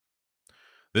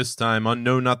This time on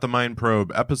No Not the Mind Probe,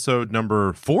 episode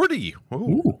number 40.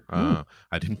 Ooh. I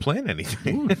didn't plan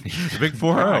anything. The big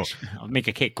 4-0. I'll make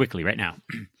a cake quickly right now.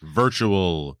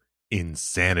 Virtual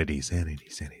insanity. Sanity.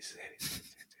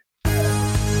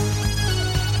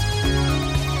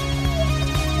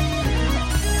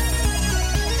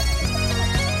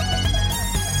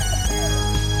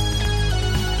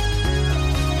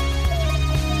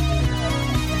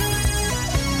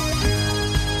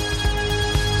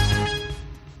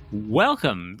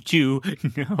 Welcome to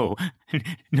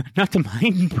not the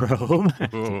Mind Probe.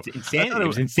 It's insanity. It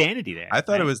was insanity there. I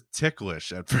thought it was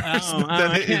ticklish at first.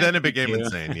 Then it became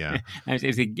insane. Yeah, it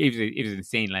was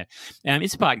insane.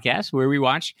 It's a podcast where we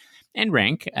watch and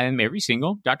rank every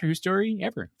single Doctor Who story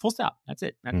ever. Full stop. That's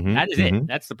it. That is it.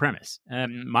 That's the premise.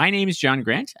 My name is John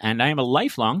Grant, and I am a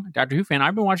lifelong Doctor Who fan.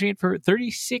 I've been watching it for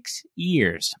 36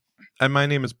 years. And my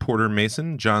name is Porter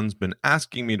Mason. John's been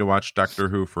asking me to watch Doctor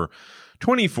Who for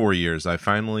 24 years. I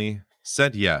finally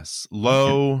said yes.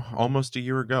 Almost a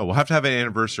year ago. We'll have to have an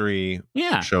anniversary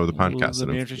show of the podcast in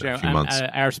a few months.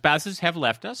 Our spouses have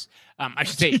left us. I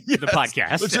should say the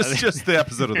podcast. Just the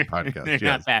episode of the podcast. They're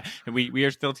not bad. We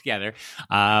are still together.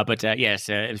 But yes,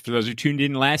 for those who tuned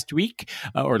in last week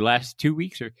or last 2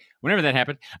 weeks or whenever that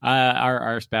happened,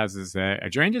 our spouses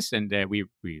joined us, and we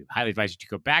highly advise you to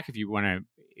go back if you want to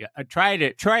try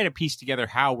to piece together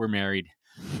how we're married.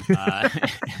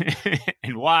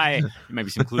 And why. There might be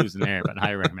some clues in there, but I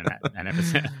highly recommend that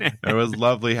episode. It was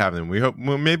lovely having them. We hope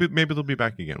maybe they'll be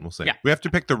back again. We'll see. Yeah. We have to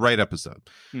pick the right episode.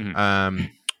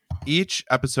 Each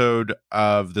episode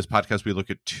of this podcast, we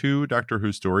look at 2 Doctor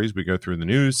Who stories. We go through the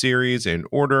new series in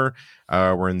order.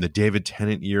 We're in the David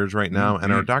Tennant years right now,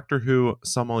 and our Doctor Who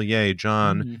sommelier,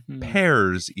 John,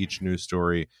 pairs each new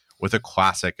story with a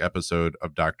classic episode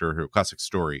of Doctor Who, classic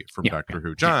story from Doctor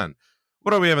Who. John,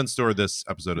 what do we have in store this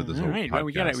episode of this whole podcast? Well,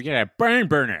 we got a barn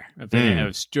burner of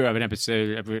an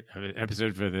episode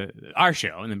for our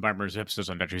show, and then barn burners episodes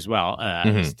on Doctor as well.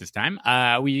 This time,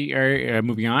 we are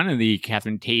moving on in the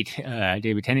Catherine Tate,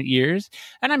 David Tennant years,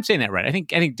 and I'm saying that right. I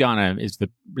think Donna is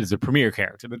the premier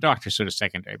character. The Doctor's sort of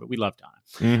secondary, but we love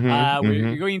Donna.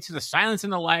 We're going into the Silence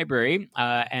in the Library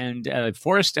and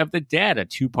Forest of the Dead, a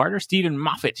 2-parter. Stephen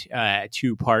Moffat,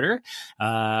 2-parter,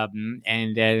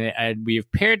 and we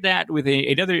have paired that with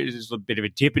another. There's a bit of a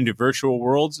dip into virtual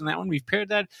worlds in that one. We've paired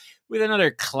that with another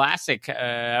classic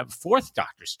 4th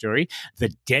Doctor story, The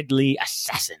Deadly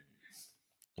Assassin.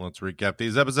 Let's recap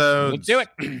these episodes. Let's do it.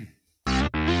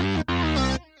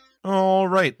 All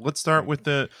right, let's start with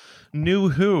the New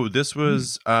Who. This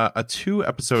was a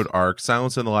 2-episode arc,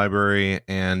 Silence in the Library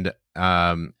and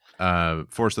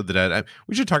Forest of the Dead.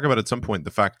 We should talk about at some point the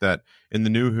fact that in the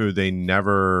New Who, they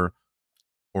never,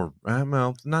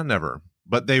 not never,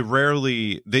 but they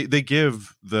rarely they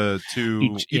give the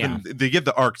 2 they give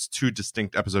the arcs 2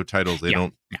 distinct episode titles. They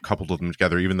don't couple them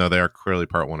together, even though they are clearly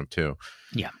part 1 of 2.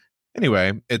 Yeah.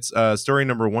 Anyway, it's story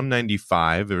number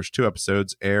 195. There was 2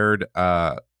 episodes aired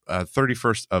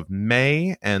 31st of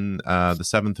May and the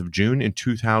 7th of June in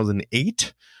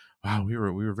 2008. Wow, we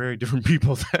were very different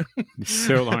people then.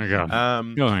 So long ago.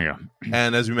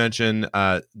 And as we mentioned,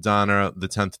 Donna, the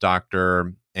 10th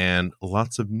Doctor, and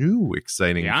lots of new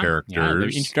exciting characters. Yeah,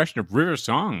 the introduction of River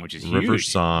Song, which is huge. River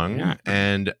Song,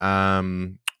 and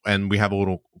we have a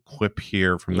little clip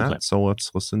here from that. So let's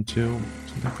listen to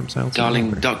that from Silence.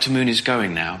 Darling, Dr. Moon is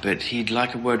going now, but he'd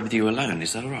like a word with you alone.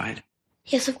 Is that all right?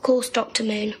 Yes, of course, Dr.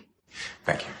 Moon.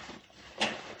 Thank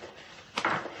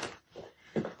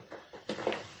you.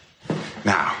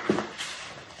 Now,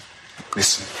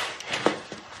 listen.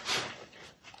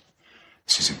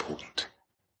 This is important.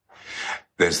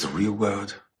 There's the real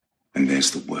world, and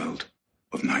there's the world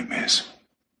of nightmares.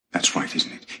 That's right,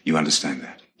 isn't it? You understand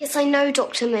that? Yes, I know,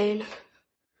 Dr. Moon.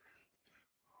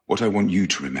 What I want you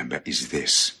to remember is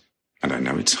this, and I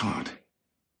know it's hard.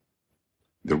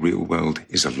 The real world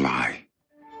is a lie,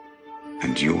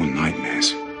 and your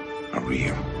nightmares are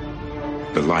real.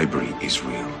 The library is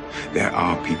real. There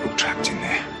are people trapped in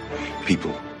there.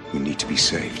 People who need to be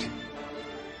saved.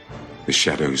 The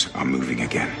shadows are moving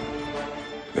again.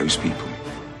 Those people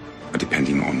are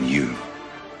depending on you.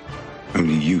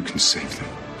 Only you can save them.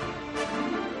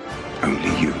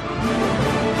 Only you.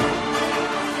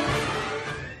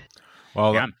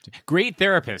 Well, great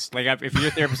therapist. Like if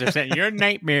your therapist is saying your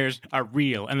nightmares are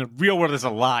real and the real world is a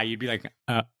lie, you'd be like,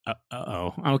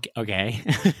 okay.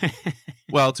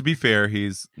 Well, to be fair,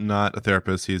 he's not a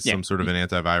therapist. He's some sort of an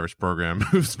antivirus program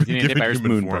who's been giving him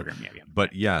moon program. Yeah.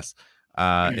 But yes,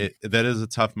 That is a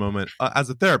tough moment. As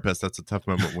a therapist, that's a tough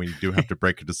moment when you do have to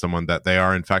break it to someone that they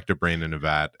are in fact a brain in a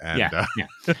vat. And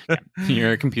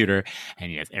You're a computer,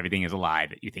 and yes, everything is a lie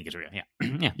that you think is real.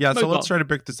 Yeah. So let's try to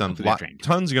break this down.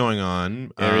 Tons going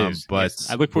on. There is. But yes.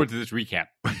 I look forward to this recap.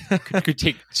 could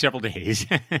take several days.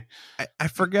 I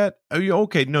forget.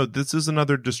 Okay, no, this is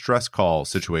another distress call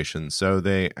situation. So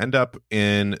they end up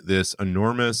in this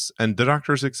enormous, and the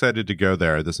doctor's excited to go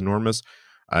there. This enormous.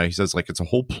 He says, like, it's a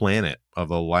whole planet of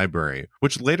a library,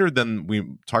 which later then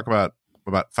we talk about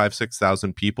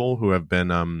 5,000-6,000 people who have been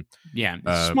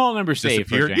small number saved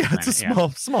for a it's a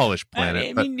smallish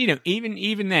planet. I mean,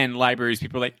 even then, libraries,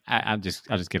 people are like, I'll just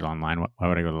get it online. Why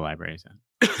would I go to the library?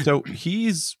 So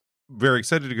he's very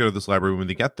excited to go to this library. When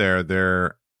they get there,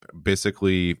 they're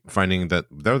basically finding that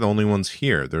they're the only ones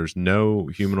here. There's no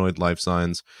humanoid life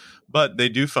signs, but they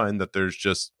do find that there's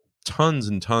just tons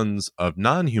and tons of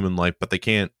non-human life, but they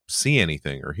can't see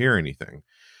anything or hear anything.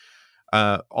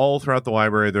 All throughout the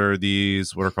library, there are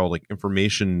these what are called like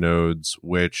information nodes,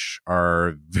 which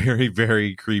are very,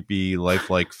 very creepy,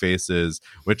 lifelike faces,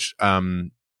 which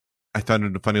I thought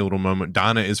in a funny little moment,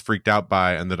 Donna is freaked out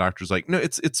by, and the doctor's like, no,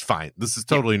 it's fine. This is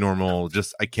totally normal.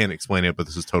 Just, I can't explain it, but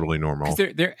this is totally normal.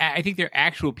 I think they're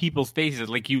actual people's faces.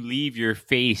 Like, you leave your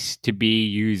face to be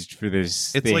used for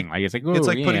this thing. It's like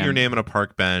putting your name on a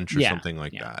park bench or something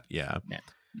like that. Yeah.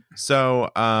 So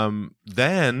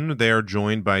then they are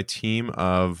joined by a team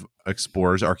of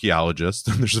explorers, archaeologists.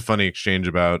 And there's a funny exchange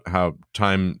about how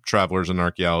time travelers and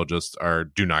archaeologists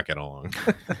do not get along.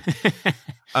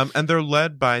 And they're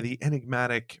led by the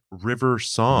enigmatic River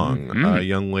Song, a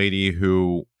young lady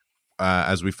who,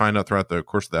 as we find out throughout the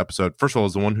course of the episode, first of all,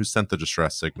 is the one who sent the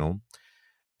distress signal.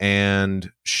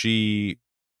 And she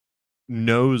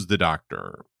knows the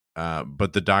doctor,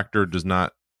 but the doctor does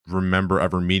not remember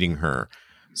ever meeting her.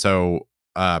 So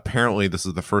apparently this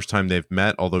is the first time they've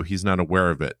met, although he's not aware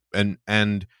of it.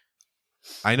 And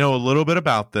I know a little bit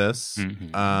about this,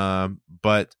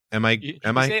 but am I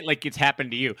say it like it's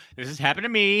happened to you? This has happened to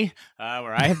me,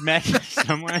 where I have met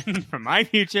someone from my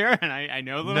future, and I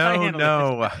know that I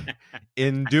handle it.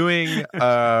 In doing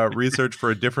research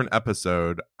for a different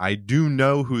episode, I do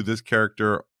know who this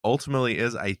character ultimately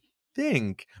is. I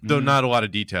think, though not a lot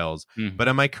of details. But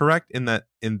am I correct in that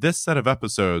in this set of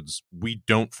episodes, we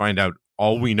don't find out?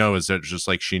 All we know is that it's just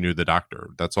like she knew the doctor.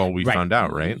 That's all we found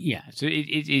out, right? Yeah. So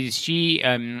it is she,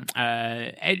 and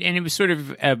it was sort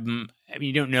of, I mean,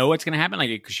 you don't know what's going to happen.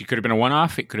 Like, she could have been a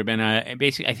one-off. It could have been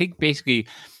basically,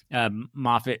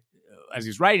 Moffat, as he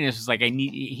was writing this, was like,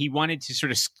 he wanted to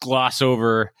sort of gloss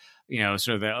over,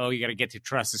 sort of you got to get to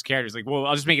trust this character. It's like, well,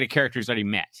 I'll just make it a character who's already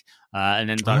met. And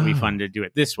then thought it'd be fun to do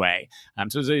it this way.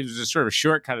 So it was a sort of a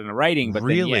shortcut in the writing, but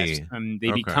really? Then,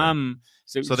 they become...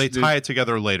 So they tie it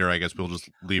together later. I guess we'll just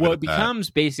leave it at that. Well, it becomes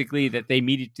basically that they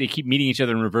keep meeting each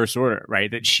other in reverse order,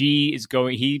 right? That he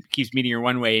keeps meeting her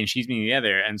one way and she's meeting the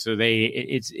other. And so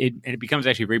it becomes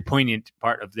actually a very poignant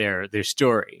part of their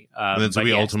story. And then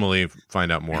we ultimately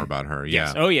find out more about her. Yeah.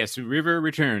 Yes. Oh, yes. River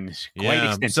returns quite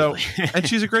extensively. So, and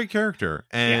she's a great character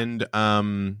and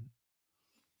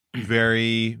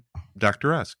very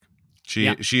Doctor-esque.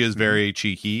 She is very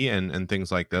cheeky and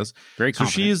things like this. Very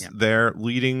confident. So she's there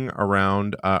leading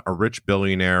around a rich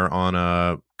billionaire on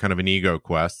a kind of an ego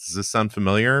quest. Does this sound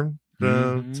familiar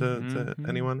to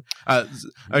anyone?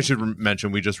 I should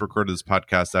mention we just recorded this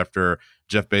podcast after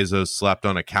Jeff Bezos slapped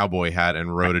on a cowboy hat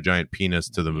and rode a giant penis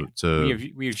to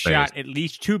we've shot at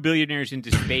least 2 billionaires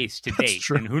into space to date,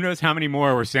 true. And who knows how many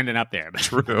more we're sending up there. But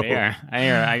true.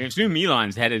 I assume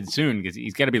Elon's headed soon because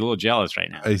he's got to be a little jealous right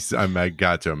now. I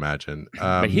got to imagine,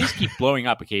 but his keep blowing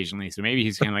up occasionally, so maybe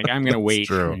he's kind of like, I'm going to wait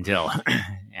until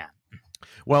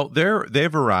Well,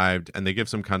 they've arrived and they give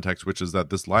some context, which is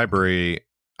that this library.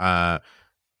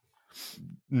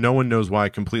 No one knows why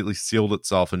it completely sealed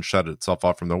itself and shut itself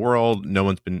off from the world. No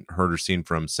one's been heard or seen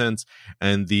from since.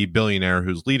 And the billionaire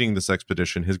who's leading this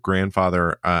expedition, his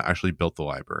grandfather actually built the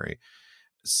library.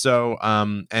 So,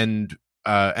 and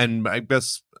I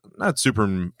guess not super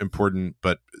important,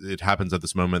 but it happens at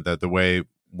this moment that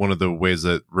one of the ways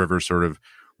that River sort of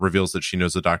reveals that she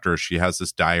knows the doctor is she has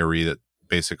this diary that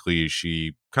basically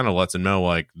she kind of lets him know,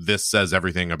 like, this says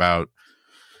everything about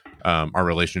our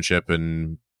relationship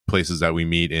and places that we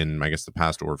meet in, I guess, the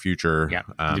past or future. Yeah,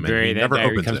 that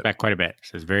diary comes back quite a bit.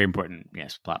 So it's very important.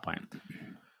 Yes, plot point.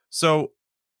 So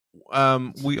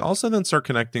we also then start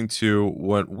connecting to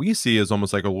what we see as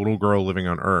almost like a little girl living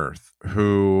on Earth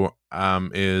who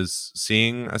is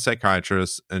seeing a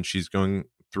psychiatrist and she's going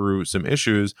through some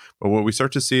issues. But what we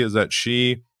start to see is that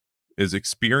she is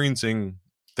experiencing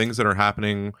things that are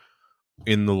happening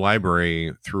in the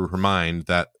library through her mind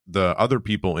that the other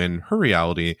people in her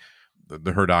reality,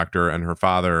 her doctor and her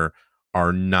father,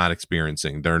 are not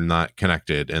experiencing. They're not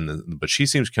connected, but she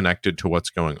seems connected to what's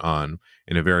going on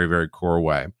in a very, very core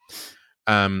way.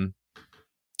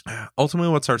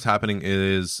 Ultimately, what starts happening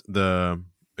is the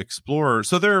explorer.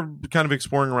 So they're kind of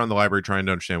exploring around the library, trying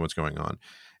to understand what's going on,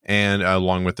 and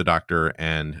along with the doctor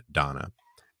and Donna.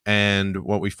 And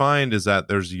what we find is that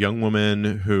there's a young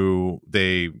woman who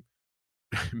they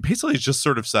basically just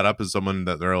sort of set up as someone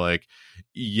that they're like,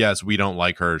 yes, we don't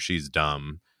like her. She's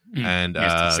dumb. And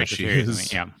she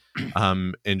is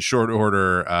in short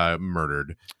order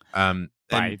murdered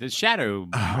by the shadow.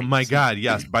 Oh my God,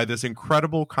 yes, by this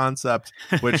incredible concept,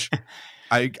 which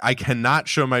I cannot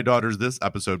show my daughters this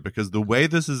episode because the way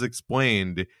this is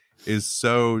explained is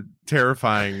so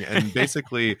terrifying. And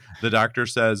basically the doctor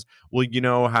says, well, you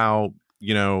know how,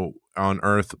 on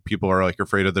Earth, people are like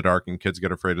afraid of the dark and kids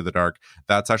get afraid of the dark.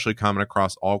 That's actually common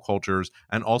across all cultures.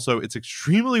 And also it's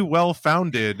extremely well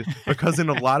founded because in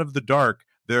a lot of the dark,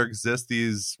 there exist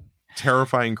these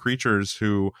terrifying creatures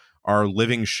who are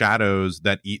living shadows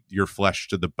that eat your flesh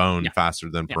to the bone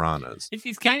faster than piranhas.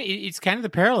 It's kind of the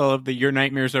parallel of the "Your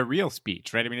nightmares are real"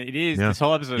 speech, right? I mean, it is this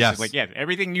whole episode is like,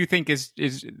 everything you think is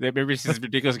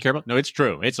ridiculous to care about. No, it's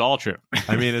true. It's all true.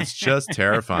 I mean, it's just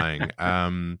terrifying.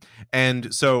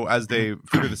 And so as they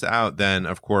figure this out, then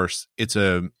of course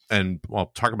and I'll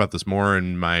talk about this more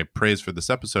in my praise for this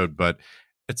episode, but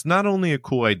it's not only a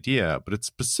cool idea, but it's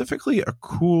specifically a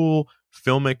cool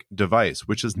filmic device,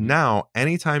 which is now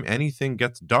anytime anything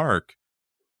gets dark,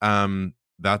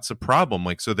 that's a problem.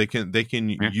 Like, so they can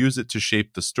use it to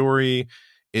shape the story.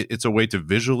 It's a way to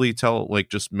visually tell, like,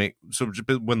 just make so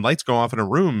when lights go off in a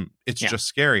room, it's just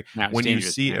scary. When you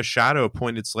see a shadow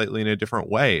pointed slightly in a different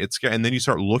way, it's scary. And then you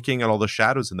start looking at all the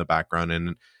shadows in the background.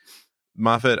 And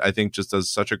Moffat, I think, just does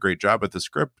such a great job with the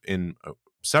script in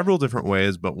several different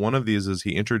ways. But one of these is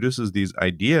he introduces these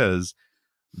ideas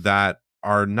that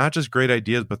are not just great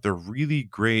ideas, but they're really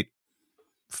great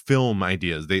film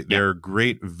ideas. They're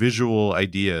great visual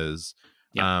ideas.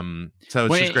 So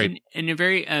it's just great. And a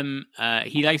very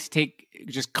he likes to take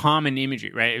just common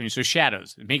imagery, right? I mean, so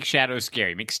shadows, make shadows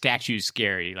scary, make statues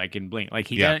scary, like in Blink. Like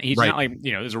he's not like,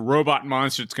 there's a robot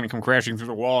monster that's going to come crashing through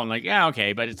the wall and like,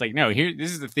 okay, but it's like, no,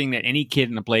 this is the thing that any kid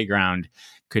in the playground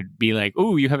could be like,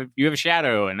 oh, you have a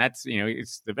shadow, and that's,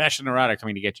 it's the Vashta Nerada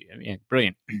coming to get you. I mean,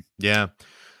 brilliant. Yeah.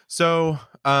 So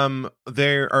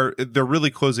they're really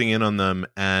closing in on them,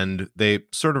 and they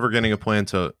sort of are getting a plan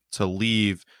to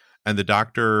leave. And the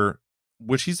doctor,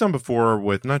 which he's done before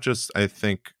with not just, I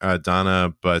think,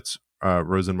 Donna, but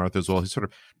Rose and Martha as well, he sort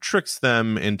of tricks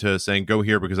them into saying, go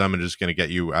here because I'm just going to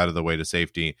get you out of the way to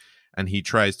safety. And he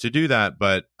tries to do that,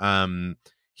 but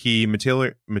he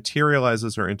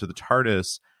materializes her into the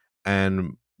TARDIS.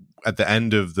 And at the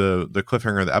end of the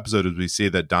cliffhanger of the episode, as we see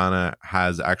that Donna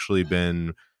has actually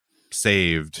been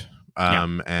saved,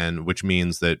 and which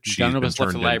means that she's been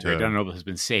turned into Donna has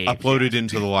been saved, uploaded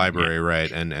into the library,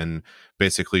 right? And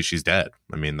basically she's dead.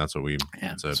 I mean, that's what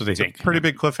it's they think. A pretty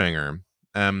big cliffhanger.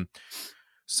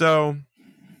 So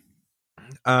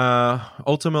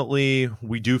ultimately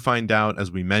we do find out, as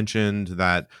we mentioned,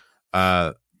 that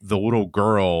the little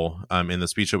girl in the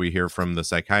speech that we hear from the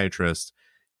psychiatrist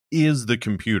is the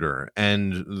computer.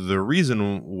 And the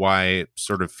reason why it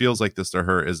sort of feels like this to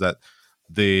her is that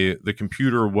the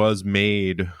computer was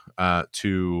made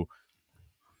to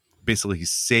basically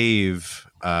save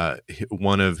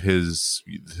one of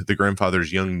the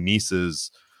grandfather's young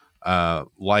niece's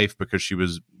life, because she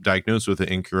was diagnosed with an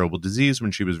incurable disease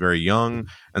when she was very young,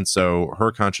 and so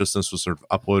her consciousness was sort of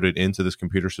uploaded into this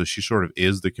computer, so she sort of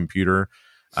is the computer.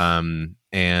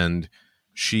 And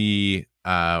she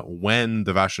when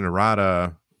the Vashta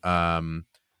Nerada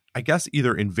I guess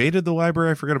either invaded the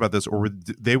library, I forget about this, or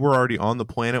they were already on the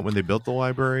planet when they built the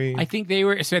library. I think they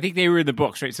were. So I think they were in the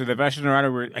books, right? So the Vashta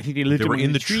Nerada were. I think they lived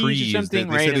in the trees or something,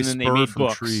 they right? Said and then they made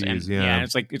books. Trees, and,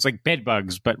 it's like bed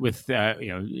bugs, but with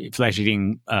flesh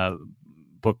eating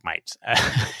book mites.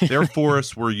 Their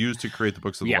forests were used to create the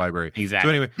books of the library. Exactly. So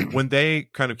anyway, when they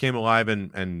kind of came alive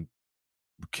and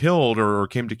killed or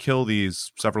came to kill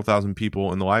these several thousand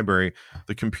people in the library,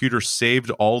 the computer saved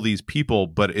all these people,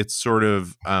 but it's sort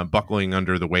of buckling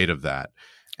under the weight of that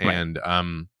and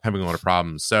having a lot of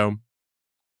problems. So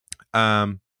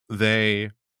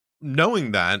they,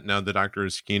 knowing that, now the doctor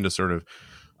is keen to sort of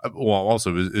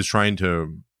also is trying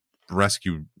to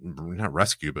not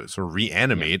rescue but sort of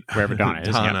reanimate wherever Donna is,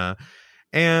 Donna.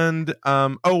 And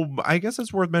I guess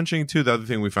it's worth mentioning too. The other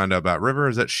thing we find out about River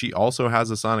is that she also has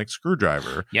a sonic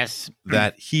screwdriver. Yes,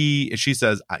 that she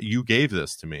says, "You gave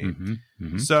this to me."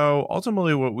 So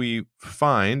ultimately, what we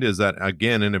find is that,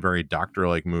 again, in a very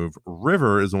doctor-like move,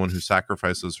 River is the one who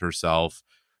sacrifices herself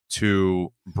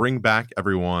to bring back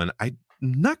everyone. I'm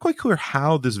not quite clear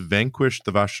how this vanquished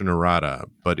the Vashta-Nerada,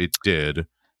 but it did.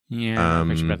 Yeah, I'm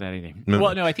not sure about that either.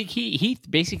 Well, no, I think he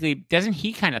basically doesn't.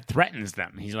 He kind of threatens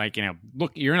them. He's like,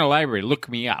 look, you're in a library. Look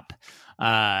me up.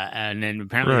 And then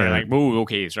apparently they're like, "Oh,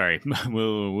 okay, sorry,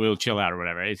 we'll chill out or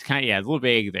whatever." It's kind of it's a little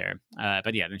vague there.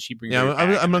 But yeah, then she brings. Yeah,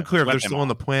 I'm unclear if they're still on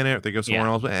the planet, if they go somewhere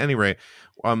else. But anyway,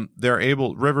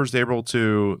 River's able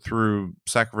to, through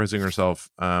sacrificing herself,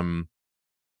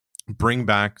 bring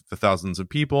back the thousands of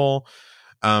people.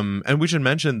 And we should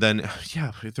mention then,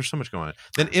 there's so much going on.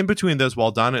 Then in between this,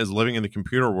 while Donna is living in the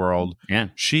computer world,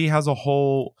 she has a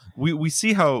whole. We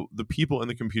see how the people in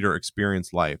the computer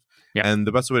experience life, and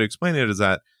the best way to explain it is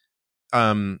that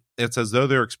it's as though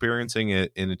they're experiencing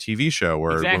it in a TV show.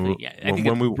 Where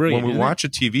when we watch a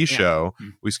TV show,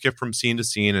 we skip from scene to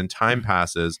scene, and time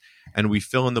passes, and we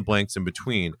fill in the blanks in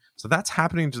between. So that's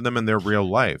happening to them in their real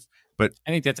life. But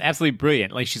I think that's absolutely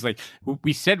brilliant. Like she's like,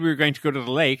 we said we were going to go to the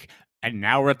lake. And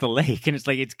now we're at the lake, and it's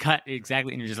like it's cut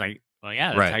exactly, and you're just like, well,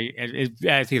 yeah, that's how you,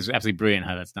 I think it's absolutely brilliant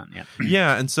how that's done.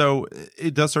 Yeah, and so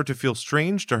it does start to feel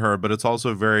strange to her, but it's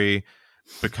also very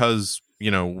because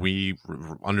we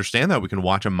understand that we can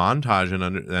watch a montage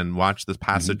and watch this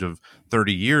passage of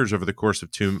 30 years over the course of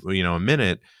a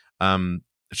minute.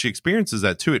 She experiences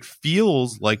that too. It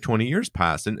feels like 20 years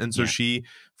passed, and so she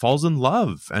falls in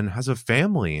love and has a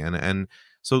family, and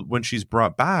so when she's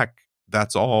brought back,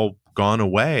 that's all gone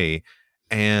away,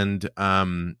 and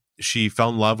she fell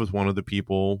in love with one of the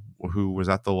people who was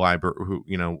at the library, who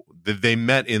they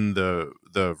met in the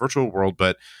virtual world,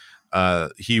 but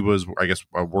he was, I guess,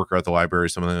 a worker at the library or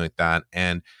something like that.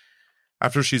 And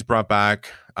after she's brought back,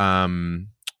 they're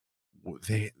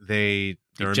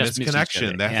a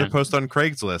misconnection. They have to post on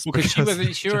Craigslist because she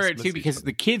wasn't sure too, because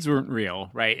the kids weren't real,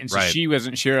 right? And so she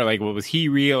wasn't sure, like, well, was he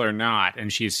real or not?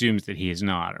 And she assumes that he is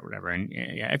not, or whatever. And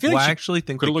I feel like I actually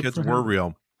think the kids were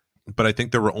real, but I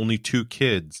think there were only 2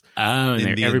 kids. Oh,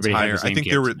 in the entire. I think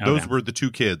kids. Those were the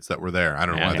 2 kids that were there. I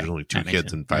don't know why there's only 2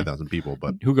 kids and 5,000 people,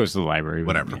 but who goes to the library?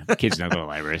 Whatever. Kids don't go to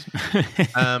libraries.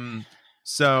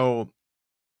 So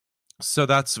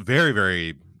that's very,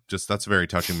 very. That's a very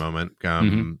touching moment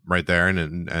right there,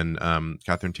 and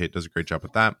Catherine Tate does a great job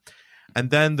with that. And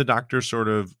then the doctor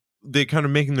they kind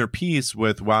of making their peace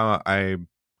with, wow, I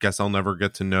guess I'll never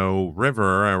get to know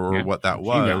River or what that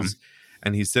was.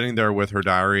 And he's sitting there with her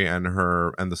diary and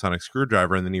the sonic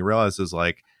screwdriver, and then he realizes,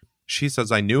 like, she says,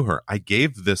 I knew her. I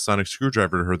gave this sonic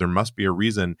screwdriver to her. There must be a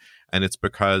reason, and it's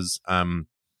because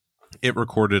it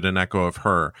recorded an echo of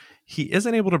her. He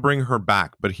isn't able to bring her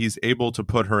back, but he's able to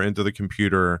put her into the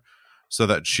computer so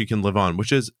that she can live on,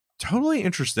 which is totally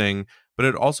interesting. But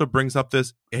it also brings up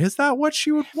this: is that what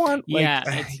she would want?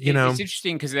 It's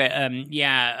interesting because,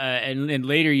 and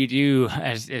later you do,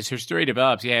 as her story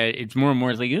develops, it's more and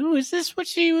more like, oh, is this what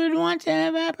she would want to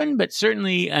have happen? But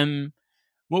certainly,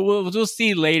 we'll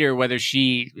see later whether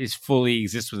she is fully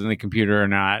exists within the computer or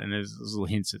not, and there's little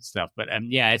hints at stuff. But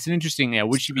it's an interesting.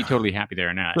 Would she be totally happy there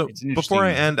or not? So before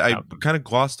I end, I kind of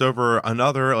glossed over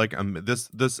another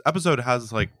this episode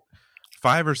has like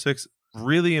 5 or 6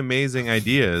 really amazing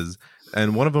ideas,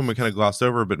 and one of them we kind of glossed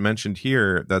over but mentioned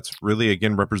here. That's really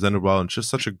again represented well, and just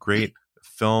such a great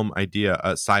film idea,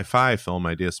 a sci-fi film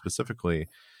idea specifically,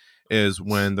 is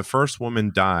when the first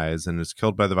woman dies and is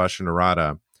killed by the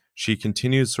Vashta-Nerada. She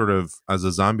continues sort of as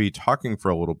a zombie talking for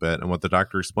a little bit. And what the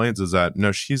doctor explains is that,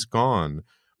 no, she's gone.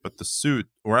 But the suit,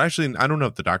 or actually, I don't know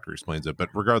if the doctor explains it, but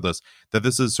regardless, that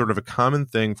this is sort of a common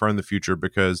thing for in the future,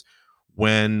 because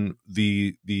when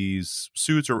these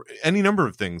suits or any number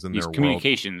of things in their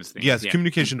communications world, things,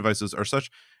 communication devices are such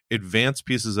advanced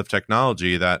pieces of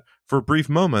technology that for brief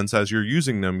moments as you're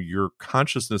using them, your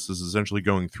consciousness is essentially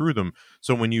going through them.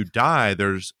 So when you die,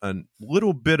 there's a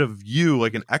little bit of you,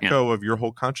 like an echo of your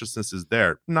whole consciousness is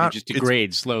there. It just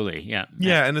degrades slowly.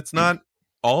 Yeah, and it's not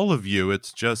all of you.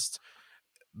 It's just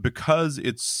because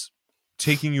it's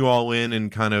taking you all in and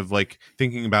kind of like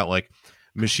thinking about like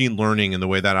machine learning and the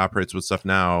way that operates with stuff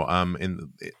now.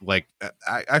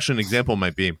 Actually, an example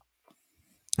might be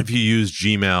if you use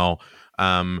Gmail.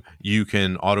 You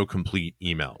can autocomplete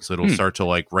emails. It'll start to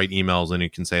like write emails, and you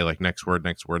can say like next word,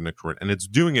 and it's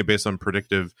doing it based on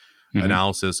predictive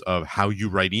analysis of how you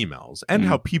write emails and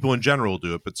how people in general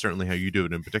do it, but certainly how you do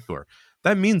it in particular.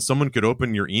 That means someone could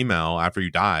open your email after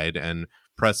you died and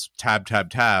press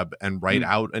tab and write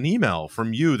out an email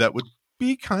from you that would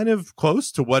be kind of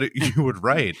close to what you would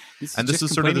write. This and is this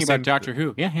is sort of the about same Doctor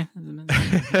Who. Yeah.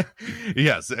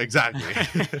 Yes, exactly.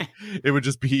 It would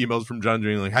just be emails from John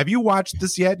doing like, have you watched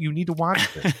this yet? You need to watch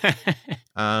this.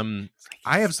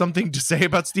 I have something to say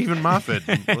about Stephen Moffat.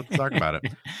 Let's talk about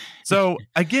it. So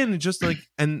again, just like,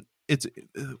 and it's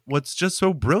what's just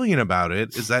so brilliant about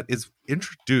it is that it's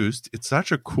introduced. It's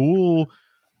such a cool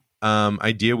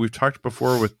idea. We've talked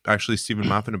before with actually Stephen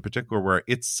Moffat in particular, where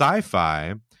it's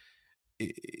sci-fi.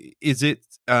 Is it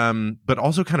but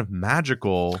also kind of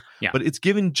magical, but it's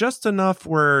given just enough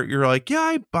where you're like, yeah,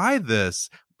 I buy this.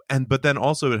 But then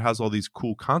also it has all these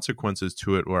cool consequences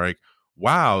to it where like,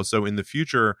 wow, so in the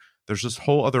future there's this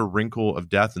whole other wrinkle of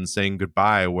death and saying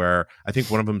goodbye, where I think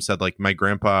one of them said like, my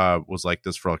grandpa was like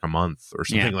this for like a month or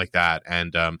something like that.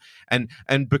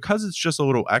 And because it's just a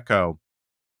little echo,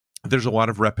 there's a lot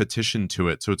of repetition to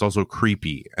it, so it's also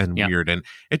creepy and weird, and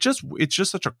it's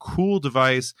just such a cool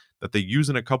device that they use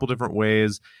in a couple different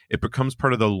ways. It becomes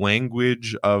part of the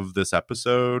language of this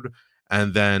episode,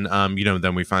 and then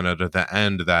then we find out at the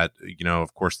end that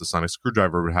of course the sonic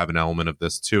screwdriver would have an element of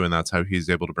this too, and that's how he's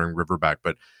able to bring River back.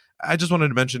 But I just wanted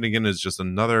to mention again is just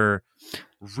another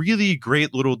really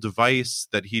great little device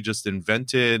that he just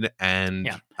invented, and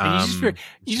he's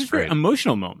just for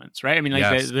emotional moments, right? I mean, like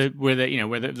where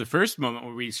the first moment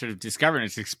where we sort of discover and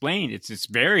it's explained, it's this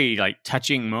very like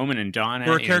touching moment in Donna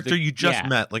for a character you just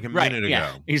met like a minute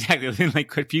ago. Exactly,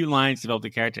 like a few lines developed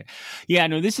the character. Yeah,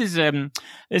 no, this is I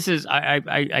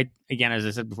again, as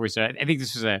I said before, so I think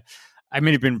this was I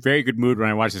may have been in a very good mood when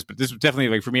I watched this, but this was definitely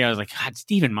like for me. I was like, God,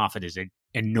 Stephen Moffat is an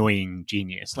annoying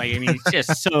genius. Like, I mean, he's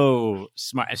just so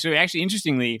smart. So actually,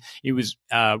 interestingly, it was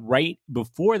right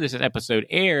before this episode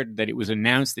aired that it was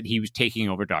announced that he was taking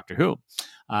over Doctor Who.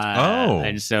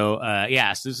 And so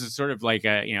so this is sort of like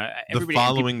the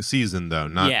following season though.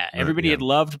 Everybody had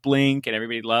loved Blink and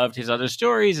everybody loved his other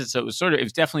stories, and so it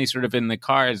was definitely sort of in the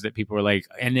cards that people were like,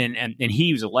 and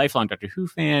he was a lifelong Doctor Who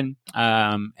fan,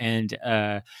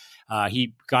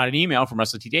 he got an email from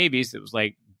Russell T Davies that was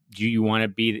like, do you want to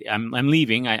be, I'm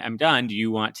leaving, I'm done. Do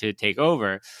you want to take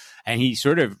over? And he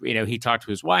sort of, he talked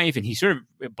to his wife and he sort of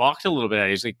balked a little bit at it.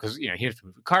 He's like, because, he had to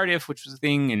move to Cardiff, which was a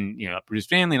thing, and, uproot his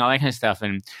family and all that kind of stuff.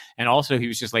 And also he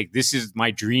was just like, this is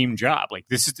my dream job. Like,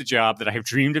 this is the job that I have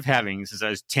dreamed of having since I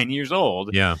was 10 years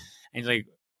old. Yeah. And he's like,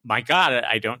 my God,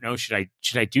 I don't know. Should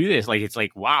I do this? Like, it's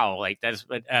like, wow, like that's,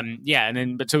 but so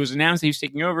it was announced that he was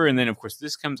taking over. And then of course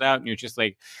this comes out and you're just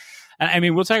like, I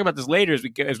mean, we'll talk about this later as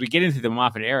we get into the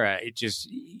Moffat era.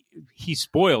 He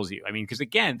spoils you. I mean, because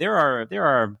again, there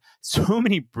are so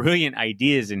many brilliant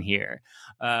ideas in here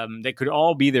that could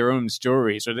all be their own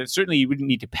stories, or that certainly you wouldn't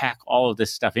need to pack all of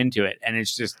this stuff into it. And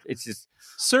it's just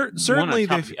certainly one on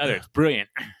top of the other. It's brilliant.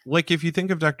 Like if you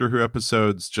think of Doctor Who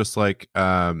episodes, just like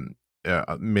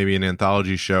maybe an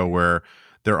anthology show where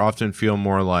they often feel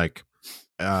more like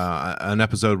an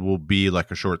episode will be like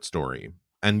a short story.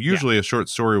 And usually a short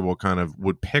story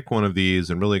would pick one of these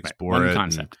and really explore it.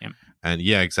 Concept, and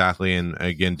exactly. And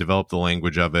again, develop the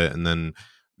language of it and then,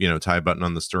 tie a button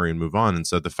on the story and move on. And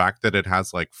so the fact that it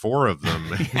has like 4 of them,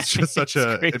 it's just such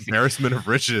an embarrassment of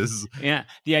riches. Yeah.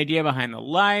 The idea behind the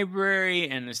library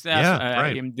and the stuff.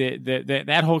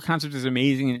 That whole concept is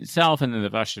amazing in itself. And then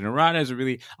the Vashta Nerada is a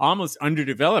really almost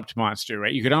underdeveloped monster,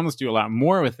 right? You could almost do a lot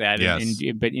more with that. Yes.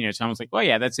 But it's almost like, well,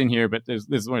 yeah, that's in here, but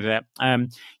there's more to that.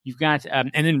 You've got,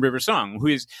 and then River Song, who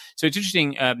is, so it's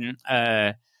interesting.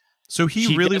 So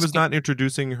he really was not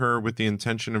introducing her with the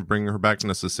intention of bringing her back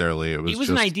necessarily. It was just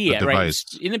an idea, right?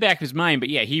 In the back of his mind. But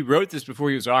yeah, he wrote this before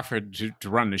he was offered to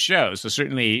run the show. So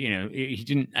certainly, he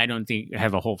didn't, I don't think,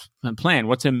 have a whole plan.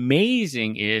 What's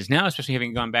amazing is now, especially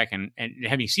having gone back and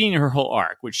having seen her whole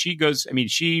arc, which she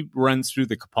runs through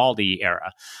the Capaldi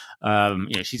era.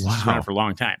 She's run for a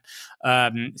long time.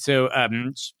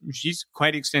 She's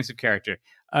quite an extensive character.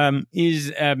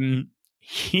 He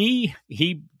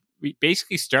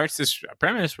basically starts this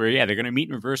premise where, they're going to meet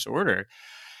in reverse order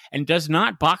and does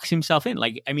not box himself in.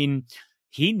 Like, I mean,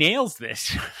 he nails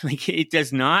this. Like, it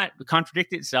does not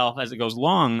contradict itself as it goes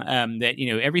along. That,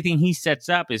 everything he sets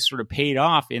up is sort of paid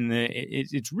off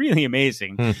it's really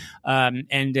amazing.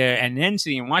 And then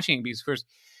sitting and watching it, because of course,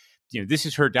 this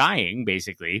is her dying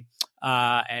basically.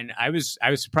 And I was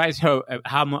surprised how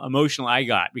emotional I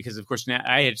got, because of course now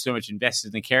I had so much invested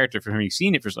in the character from having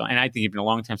seen it for so long, and I think it's been a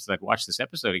long time since I'd watched this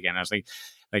episode again. I was like,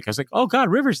 oh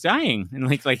God, River's dying, and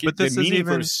but the meaning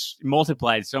was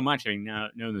multiplied so much. I mean,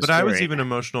 know the story. I was even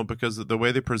emotional because of the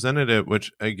way they presented it, which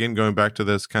again, going back to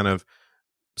this kind of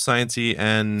sciencey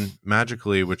and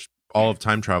magically, which all of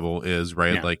time travel is,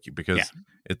 right? Yeah. Like, because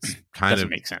it's kind of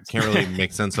make sense. Can't really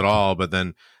make sense at all, but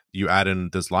then you add in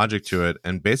this logic to it,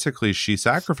 and basically she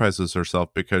sacrifices herself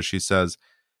because she says,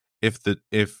 if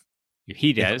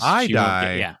he does, if I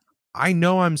die, I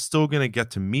know I'm still going to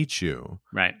get to meet you.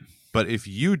 Right. But if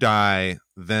you die,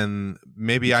 then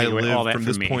maybe I live from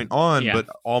this point on, but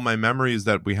all my memories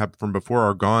that we have from before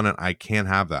are gone, and I can't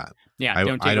have that. Yeah,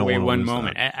 don't take away one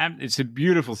moment. It's a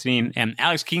beautiful scene. And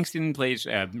Alex Kingston plays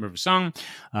River Song.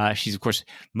 She's, of course,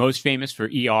 most famous for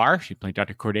ER. She played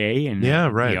Dr. Corday in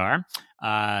ER.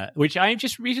 Which I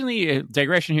just recently,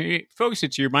 digression here, folks,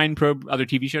 it's your Mind Probe other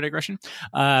TV show digression.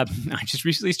 I just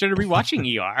recently started rewatching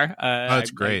ER.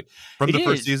 It's great. From the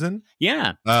first season?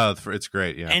 Yeah. It's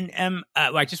great, yeah. And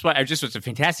I just was a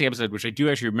fantastic episode, which I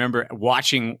do actually remember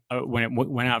watching when it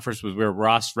went out first, was where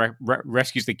Ross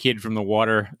rescues the kid from the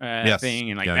water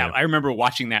thing. And I remember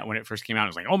watching that when it first came out. I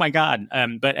was like, oh my God.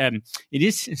 But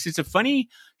it's a funny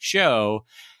show,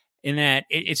 in that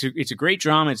it's a great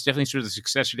drama. It's definitely sort of the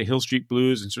successor to Hill Street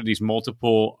Blues and sort of these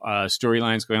multiple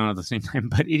storylines going on at the same time.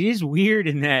 But it is weird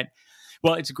in that,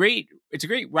 well, it's a great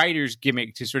writer's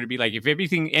gimmick to sort of be like, if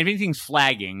everything's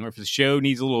flagging, or if the show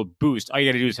needs a little boost, all you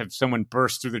got to do is have someone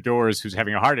burst through the doors who's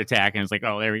having a heart attack, and it's like,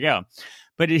 oh, there we go.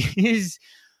 But it is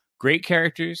great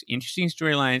characters, interesting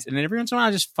storylines, and then every once in a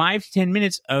while, just 5 to 10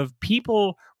 minutes of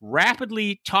people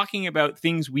rapidly talking about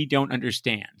things we don't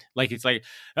understand. Like, it's like,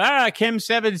 Chem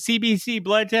 7, CBC,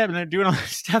 blood tap, and they're doing all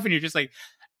this stuff, and you're just like,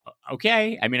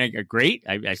 okay. I mean, great.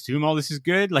 I assume all this is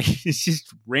good. Like, it's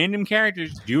just random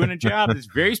characters doing a job that's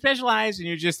very specialized, and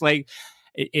you're just like,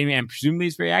 and presumably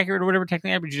it's very accurate or whatever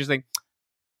technically, but you're just like,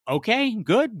 okay,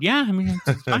 good. Yeah, I mean,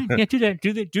 it's fine. Yeah, do that.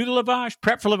 Do the lavage.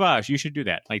 Prep for lavage. You should do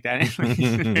that. Like that.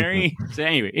 Very. So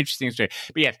anyway, interesting story.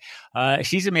 But yes,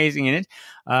 she's amazing in it.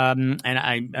 And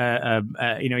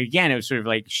again, it was sort of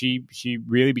like she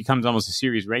really becomes almost a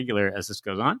series regular as this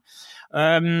goes on.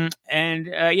 As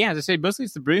I say, mostly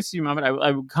it's the brilliancy moment.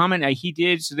 I would comment. He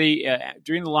did. So they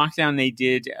during the lockdown, they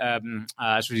did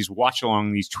sort of these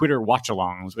these Twitter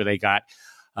watch-alongs where they got.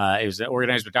 It was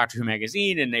organized by Doctor Who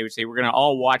magazine, and they would say, we're going to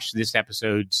all watch this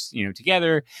episode,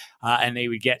 together. And they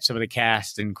would get some of the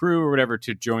cast and crew or whatever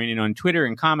to join in on Twitter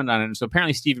and comment on it. And so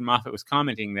apparently Stephen Moffat was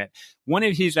commenting that one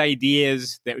of his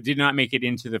ideas that did not make it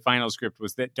into the final script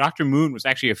was that Dr. Moon was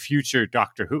actually a future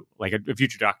Doctor Who, like a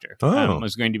future Doctor.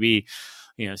 Was going to be,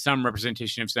 some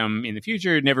representation of some in the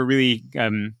future. It never really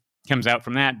comes out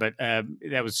from that, but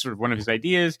that was sort of one of his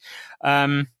ideas.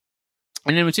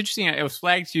 And then what's interesting, I was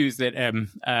flagged to, is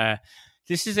that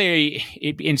this is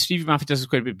and Stephen Moffat does this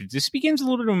quite a bit, but this begins a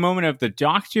little bit of a moment of the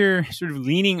Doctor sort of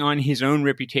leaning on his own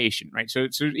reputation, right? So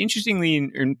interestingly,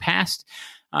 in past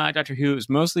Doctor Who, it was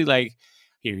mostly like,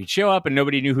 he'd show up and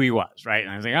nobody knew who he was, right?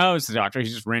 And I was like, oh, it's the Doctor.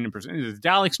 He's just a random person. The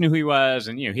Daleks knew who he was,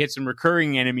 and he had some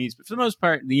recurring enemies, but for the most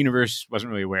part, the universe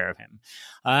wasn't really aware of him.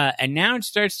 And now it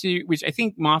starts to, which I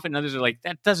think Moffat and others are like,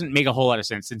 that doesn't make a whole lot of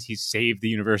sense since he's saved the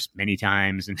universe many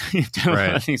times and done a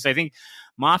lot of things. So I think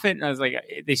Moffat, I was like,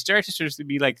 they start to sort of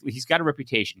be like, he's got a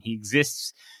reputation. He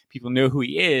exists. People know who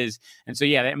he is. And so,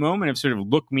 yeah, that moment of sort of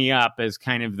look me up as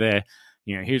kind of the,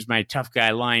 here's my tough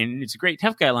guy line. It's a great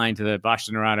tough guy line to the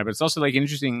Boston Narada, but it's also like an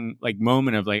interesting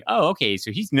moment of like, oh, okay,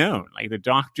 so he's known. Like the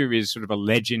Doctor is sort of a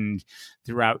legend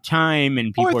throughout time,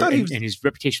 and people and his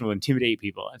reputation will intimidate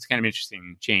people. It's kind of an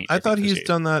interesting change. I thought he's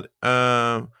done that.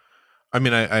 I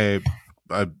mean, I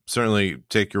certainly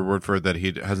take your word for it that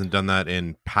he hasn't done that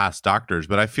in past Doctors,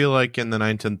 but I feel like in the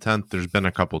 9th and 10th, there's been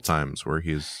a couple times where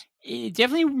he's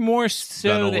definitely more so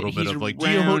done a little bit of like, do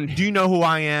you know who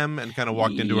I am? And kind of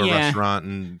walked into a restaurant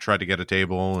and tried to get a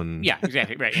table. And yeah,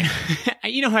 exactly right.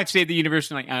 You know how to save the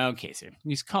universe? And like, okay, so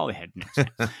just call ahead next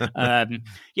time. And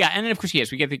then of course,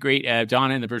 yes, we get the great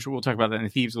Donna in the virtual. We'll talk about that in the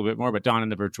Thieves a little bit more, but Donna in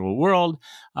the virtual world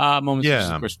moments, which is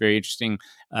of course very interesting.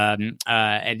 He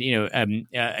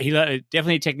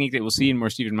definitely a technique that we'll see in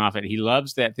more Stephen Moffat. He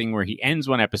loves that thing where he ends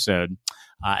one episode.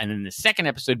 And then the second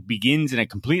episode begins in a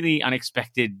completely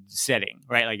unexpected setting,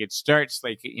 right? Like it starts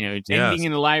like, it's ending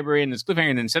in the library and this cliffhanger,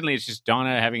 and then suddenly it's just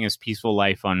Donna having his peaceful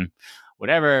life on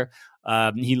whatever.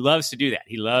 He loves to do that.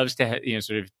 He loves to,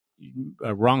 sort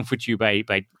of wrong foot you by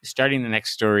starting the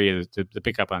next story to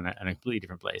pick up on a completely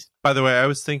different place. By the way, I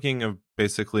was thinking of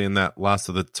basically in that Last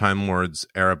of the Time Lords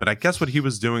era, but I guess what he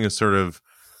was doing is sort of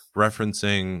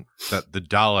referencing that the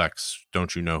Daleks,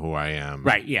 don't you know who I am?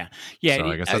 Right, yeah. So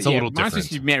I guess that's a little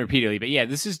different. You've met repeatedly, but yeah,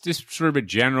 this is just sort of a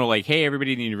general, like, hey,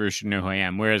 everybody in the universe should know who I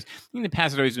am. Whereas in the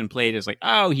past, it's always been played as like,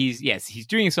 oh, he's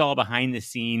doing this all behind the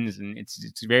scenes, and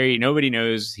it's very, nobody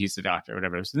knows he's the Doctor or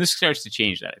whatever. So this starts to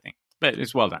change that, I think. But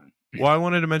it's well done. Well, I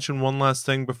wanted to mention one last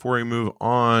thing before we move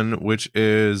on, which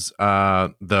is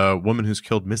the woman who's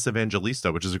killed Miss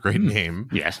Evangelista, which is a great name.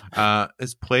 Yes.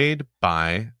 Is played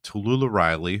by Tallulah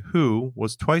Riley, who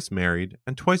was twice married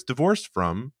and twice divorced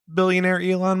from billionaire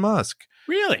Elon Musk.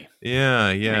 Really? Yeah.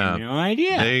 I had no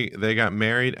idea. They got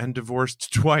married and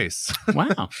divorced twice. Wow.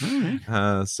 All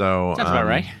right. So that's about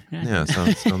right. Yeah,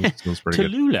 sounds pretty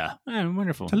good. Tallulah. Oh,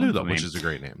 wonderful. Tallulah, which is a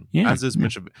great name. Yeah. As is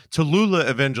Tallulah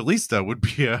Evangelista would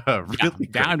be a really that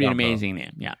would be combo. an amazing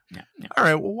name. Yeah. All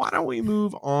right. Well, why don't we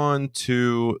move on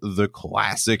to the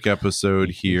classic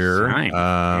episode here?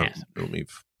 Yes. Let me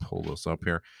pull this up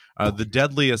here. The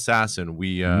Deadly Assassin.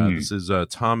 This is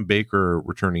Tom Baker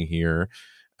returning here.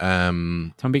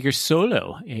 Tom Baker's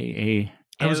solo. I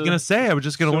was going to say, I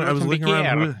was looking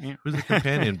around who's the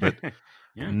companion, but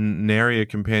nary a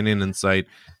companion in sight.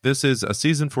 This is a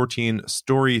season 14,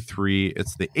 story 3.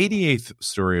 It's the 88th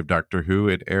story of Doctor Who.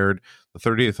 It aired the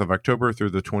 30th of October through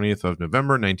the 20th of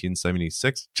November,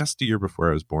 1976, just a year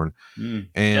before I was born.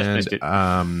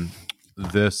 And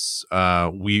this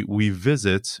we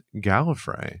visit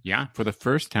Gallifrey. Yeah, for the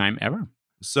first time ever.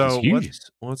 So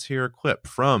let's hear a clip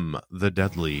from The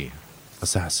Deadly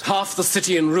Assassin. Half the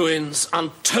city in ruins,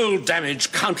 untold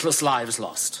damage, countless lives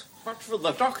lost. But for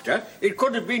the Doctor, it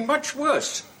could have been much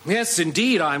worse. Yes,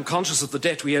 indeed, I am conscious of the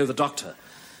debt we owe the Doctor.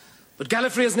 But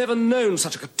Gallifrey has never known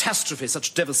such a catastrophe,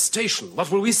 such devastation.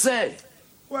 What will we say?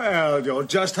 Well, you'll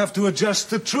just have to adjust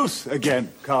the truth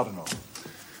again, Cardinal.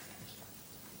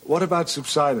 What about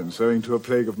subsidence owing to a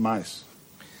plague of mice?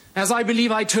 As I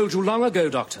believe I told you long ago,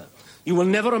 Doctor, you will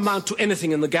never amount to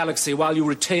anything in the galaxy while you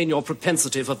retain your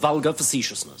propensity for vulgar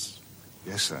facetiousness.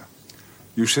 Yes, sir.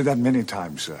 You've said that many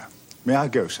times, sir. May I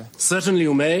go, sir? Certainly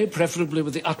you may, preferably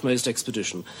with the utmost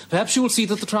expedition. Perhaps you will see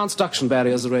that the transduction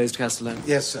barriers are raised, Castellan.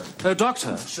 Yes, sir. Oh,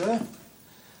 Doctor. Sir?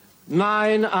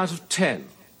 9 out of 10.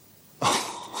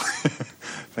 Oh,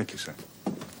 thank you, sir.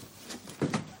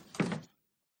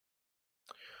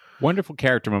 Wonderful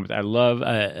character moment. I love.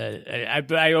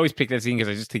 I always pick that scene because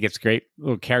I just think it's a great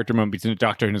little character moment between the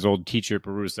Doctor and his old teacher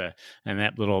Perusa, and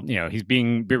that little, he's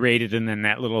being berated, and then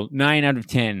that little 9 out of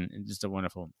 10. Just a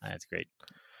wonderful. That's great.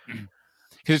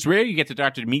 Because it's rare you get the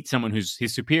Doctor to meet someone who's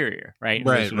his superior, right?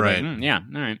 Right. Like, yeah,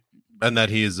 all right. And that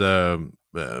he's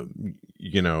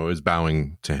is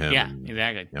bowing to him. Yeah,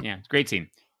 exactly. Yep. Yeah, great scene.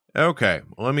 Okay,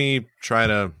 well, let me try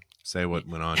to say what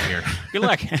went on here. Good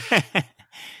luck.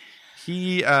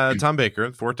 Tom Baker,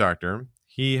 the Fourth Doctor,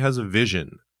 he has a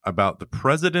vision about the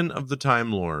president of the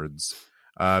Time Lords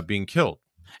being killed.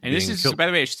 And this is, by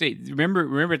the way, I should say,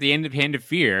 remember at the end of Hand of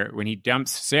Fear when he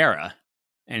dumps Sarah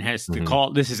and has to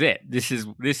call. This is it. This is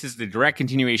the direct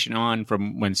continuation on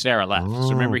from when Sarah left. So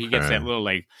remember, he gets that little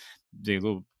the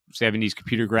little 70s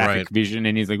computer graphic vision,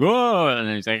 and he's like, "Whoa!" And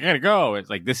then he's like, "I gotta go." It's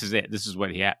like, this is it. This is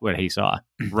what he saw.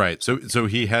 Right. So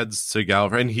he heads to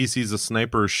Gallifrey, and he sees a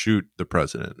sniper shoot the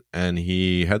president, and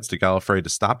he heads to Gallifrey to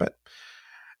stop it.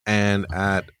 And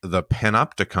at the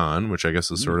Panopticon, which I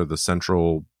guess is sort of the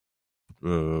central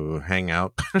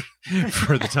hangout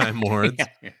for the Time Lords,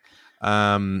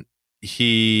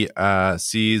 he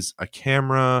sees a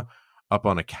camera up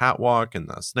on a catwalk and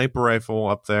the sniper rifle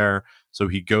up there. So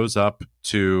he goes up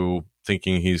to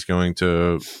thinking he's going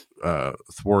to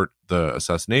thwart the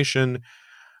assassination.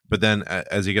 But then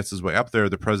as he gets his way up there,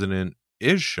 the president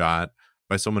is shot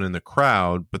by someone in the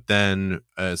crowd. But then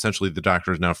essentially the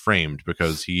Doctor is now framed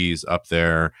because he's up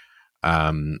there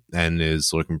and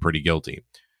is looking pretty guilty.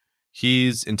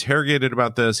 He's interrogated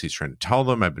about this. He's trying to tell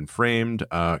them, I've been framed.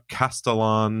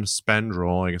 Castellan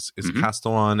Spandrel, I guess. Is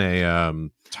Castellan a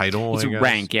title? It's a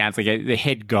rank, yeah. It's like the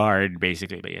head guard,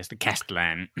 basically. But yes, the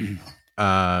Castellan.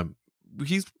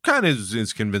 He's kind of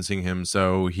is convincing him,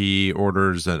 so he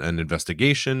orders an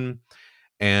investigation.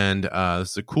 And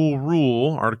this is a cool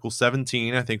rule, Article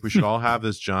 17. I think we should all have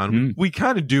this, John. We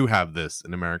kind of do have this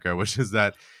in America, which is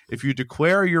that if you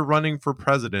declare you're running for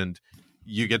president,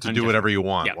 you get to do whatever you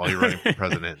want while you're running for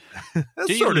president.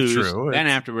 That's sort of true. Then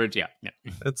afterwards,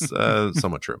 it's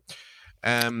somewhat true.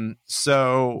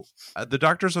 So the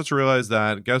Doctor starts to realize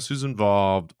that guess who's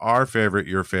involved? Our favorite,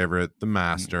 your favorite, the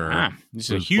Master. This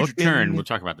is a huge turn. We'll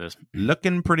talk about this.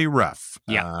 Looking pretty rough.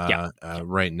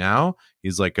 Right now,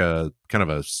 he's like a kind of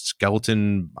a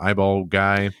skeleton eyeball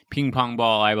guy, ping pong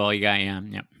ball eyeball guy.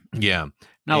 Yeah.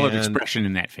 Not a lot of expression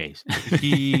in that face.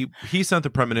 he sent the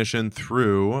premonition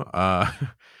through. I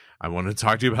want to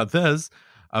talk to you about this.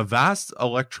 A vast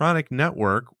electronic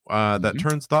network that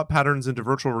turns thought patterns into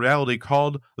virtual reality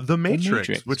called The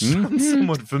Matrix. Which sounds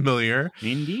somewhat familiar.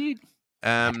 Indeed.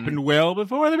 Happened well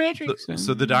before The Matrix.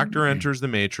 So the Doctor enters The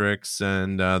Matrix,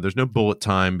 and there's no bullet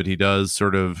time, but he does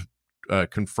sort of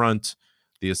confront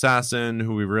the assassin,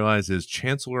 who we realize is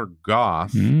Chancellor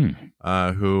Goth,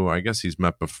 who I guess he's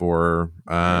met before.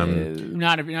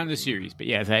 Not in the series, but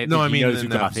yeah. I mean in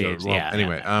the episode. Well,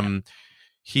 anyway,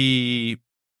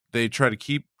 they try to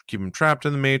keep him trapped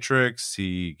in the Matrix.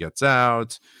 He gets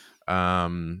out.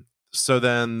 So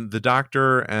then the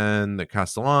Doctor and the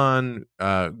Castellan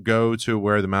go to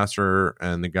where the Master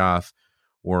and the Goth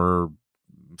were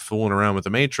fooling around with the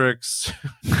Matrix.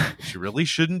 You really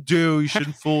shouldn't do. You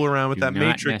shouldn't fool around with that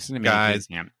Matrix, guys.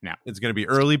 Yeah, no. It's going to be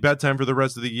early bedtime for the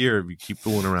rest of the year if you keep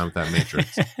fooling around with that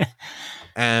Matrix.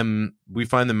 And we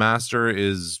find the Master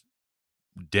is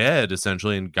dead,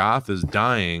 essentially, and Goth is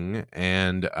dying.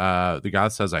 And the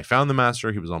Goth says, I found the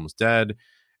Master. He was almost dead.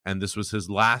 And this was his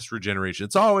last regeneration.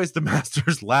 It's always the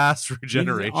Master's last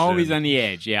regeneration. He's always on the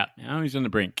edge, yeah. Always on the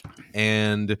brink.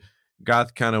 And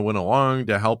Goth kind of went along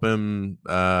to help him,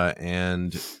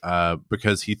 and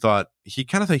because he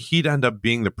kind of thought he'd end up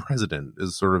being the president,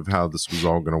 is sort of how this was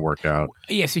all going to work out.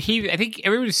 Yeah, so I think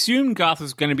everyone assumed Goth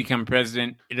was going to become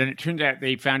president, and then it turned out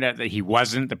they found out that he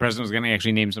wasn't. The president was going to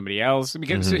actually name somebody else,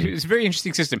 because it's a very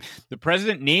interesting system. The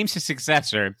president names his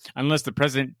successor unless the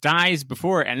president dies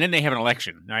before, and then they have an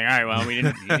election. Like, all right, well, he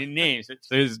didn't name. So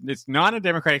it's not a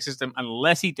democratic system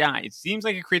unless he dies. It seems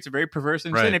like it creates a very perverse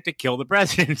incentive to kill the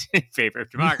president in favor of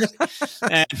democracy.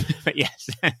 But yes.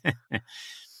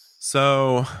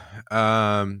 So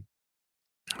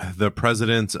the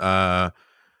president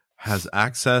has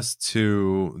access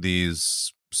to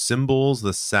these symbols,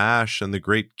 the sash and the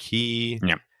great key.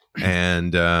 Yeah.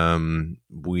 And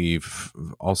we've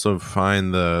also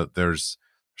find there's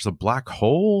a black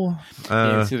hole.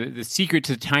 So the secret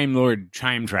to Time Lord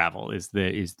time travel is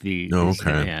the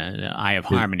Eye of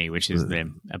Harmony, which is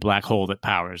a black hole that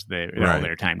powers all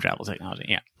their time travel technology.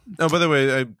 Yeah. Oh, by the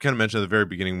way, I kind of mentioned at the very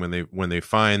beginning when they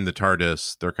find the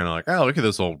TARDIS, they're kind of like, oh, look at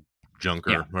this old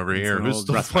junker over here who's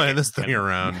still flying this thing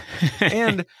around.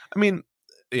 And I mean,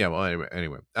 yeah. Well,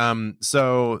 anyway.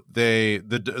 So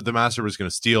the Master was going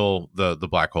to steal the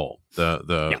black hole,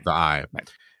 the eye. Right.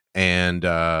 And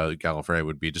Gallifrey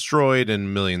would be destroyed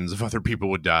and millions of other people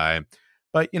would die.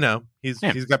 But, he's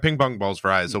got ping pong balls for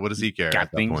eyes, so what does he care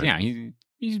at that point? Yeah,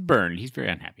 he's burned. He's very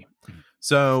unhappy.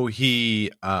 So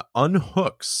he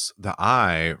unhooks the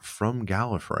eye from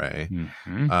Gallifrey,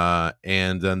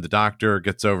 and then the Doctor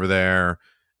gets over there,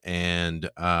 and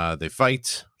they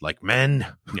fight like men.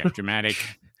 Yeah, dramatic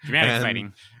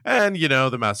fighting. And,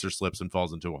 the Master slips and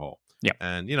falls into a hole. Yeah.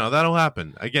 And, that'll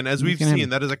happen. Again, as we've seen,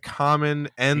 that is a common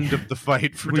end of the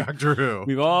fight for Doctor Who.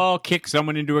 We've all kicked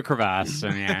someone into a crevasse.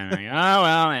 And yeah.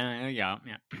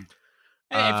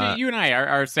 You and I,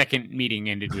 our second meeting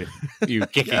ended with you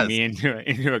kicking me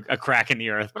into a crack in the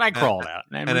earth, but I crawled out.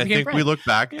 And I think friends. We look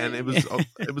back and it was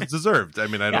deserved. I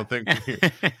mean, I don't think.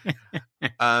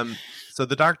 So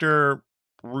the Doctor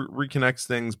reconnects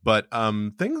things, but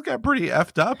things got pretty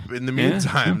effed up in the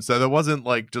meantime. So there wasn't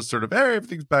like just sort of, hey,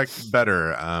 everything's back better.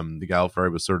 The Gallifrey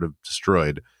was sort of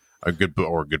destroyed, a good bit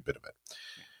of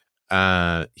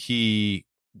it. He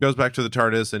goes back to the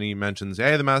TARDIS and he mentions,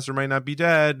 hey, the Master might not be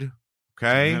dead.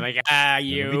 Okay, like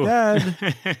you dead.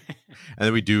 And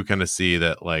then we do kind of see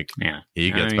that, like,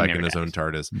 he gets back in his own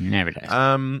TARDIS. Never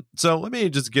does. So let me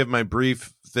just give my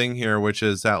brief thing here, which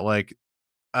is that, like,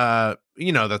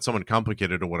 that's somewhat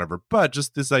complicated or whatever, but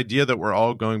just this idea that we're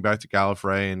all going back to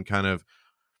Gallifrey and kind of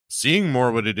seeing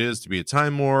more what it is to be a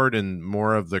Time Lord and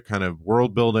more of the kind of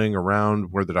world building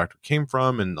around where the Doctor came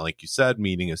from, and like you said,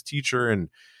 meeting his teacher and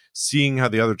seeing how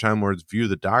the other Time Lords view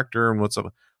the Doctor and what's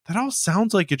up. That all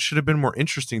sounds like it should have been more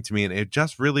interesting to me, and it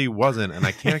just really wasn't, and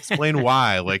I can't explain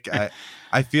why. Like,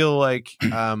 I feel like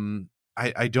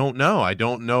I don't know. I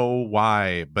don't know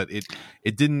why, but it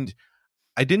didn't.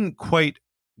 I didn't quite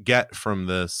get from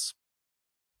this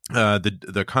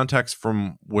the context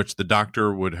from which the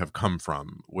Doctor would have come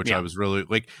from, which I was really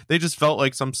like. They just felt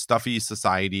like some stuffy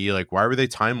society. Like, why were they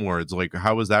Time Lords? Like,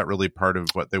 how was that really part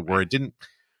of what they were? It didn't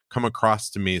come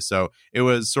across to me, so it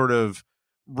was sort of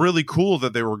really cool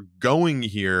that they were going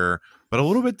here, but a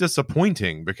little bit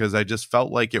disappointing because I just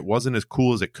felt like it wasn't as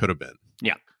cool as it could have been.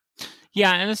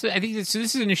 Yeah, and I think this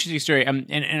is an interesting story. And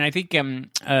I think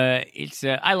it's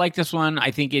I like this one.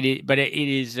 I think it is, but it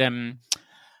is.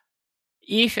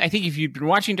 If you've been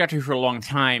watching Doctor Who for a long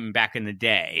time back in the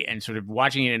day and sort of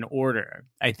watching it in order,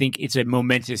 I think it's a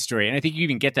momentous story, and I think you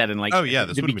even get that in like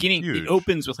the beginning. It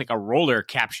opens with like a roller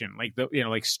caption, like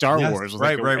like Star Wars,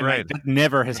 right. That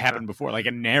never has happened before, like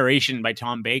a narration by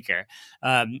Tom Baker.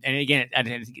 And again, I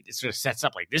think it sort of sets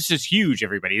up like this is huge,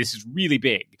 everybody. This is really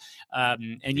big.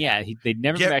 They'd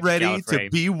never get ready to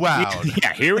be wowed.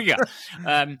 Yeah, here we go.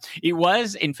 It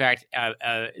was, in fact,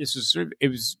 this was sort of it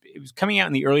was coming out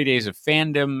in the early days of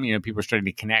fandom. People were starting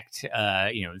to connect,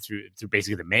 through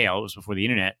basically the mail. It was before the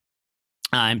internet.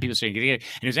 And people started getting it.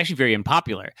 And it was actually very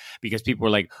unpopular because people were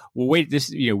like, well, wait,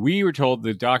 we were told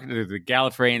the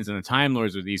Gallifreyans and the Time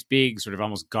Lords are these big, sort of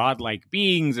almost godlike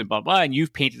beings and blah, blah. And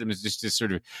you've painted them as just this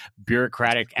sort of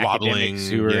bureaucratic academics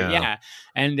who are,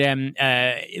 And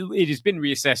it has been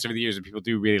reassessed over the years and people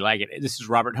do really like it. This is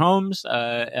Robert Holmes.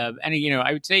 And,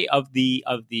 I would say of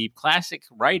the classic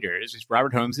writers,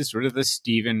 Robert Holmes is sort of the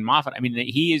Stephen Moffat. I mean,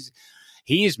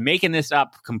 he is making this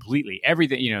up completely.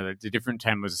 Everything, the different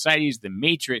time of societies, the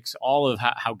Matrix, all of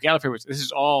how Gallifrey was. This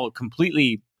is all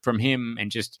completely from him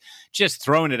and just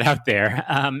throwing it out there.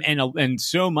 And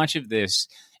so much of this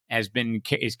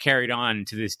is carried on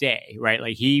to this day, right?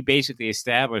 Like he basically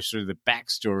established sort of the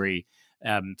backstory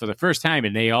for the first time,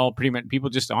 and they all pretty much, people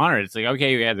just honor it. It's like,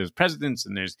 okay, we have those presidents,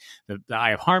 and there's the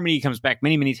Eye of Harmony comes back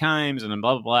many, many times, and then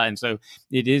blah, blah, blah. And so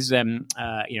it is,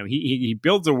 he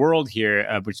builds a world here,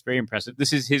 which is very impressive.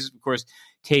 This is his, of course,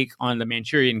 take on the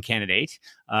Manchurian Candidate,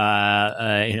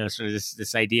 sort of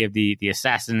this idea of the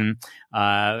assassin.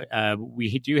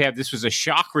 We do have, this was a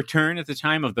shock return at the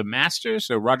time of the Master,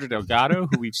 so Roger Delgado,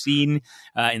 who we've seen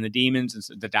in the Demons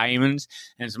and the Diamonds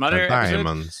and some other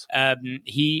Diamonds.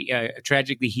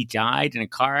 Tragically, he died in a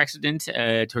car accident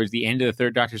towards the end of the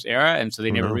Third Doctor's era, and so they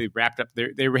never really wrapped up.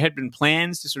 There had been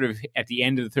plans to sort of, at the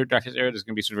end of the Third Doctor's era, there's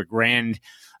going to be sort of a grand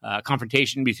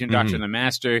confrontation between the Doctor and the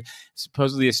Master.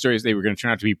 Supposedly, the story is they were going to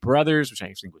turn out to be brothers, which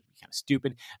I think would be kind of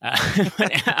stupid.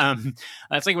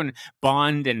 It's like when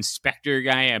Bond and Spectre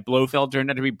guy Blofeld turned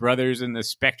out to be brothers in the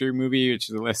Spectre movie, which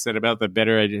the less said about, the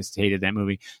better. I just hated that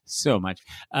movie so much.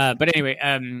 But anyway,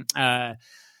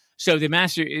 so the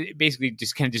Master basically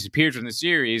just kind of disappeared from the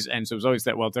series, and so it was always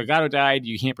that, well, Delgado died,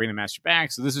 you can't bring the Master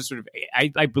back. So this is sort of,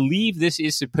 I believe this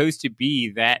is supposed to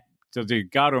be that the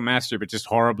Delgado Master, but just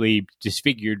horribly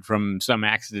disfigured from some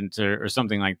accident or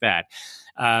something like that.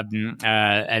 And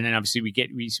then obviously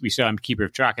we saw him Keeper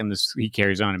of Chalk, and he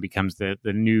carries on and becomes the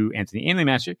new Anthony Ainley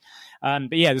Master.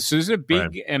 But yeah, this is a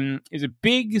big is a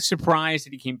big surprise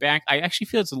that he came back. I actually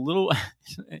feel it's a little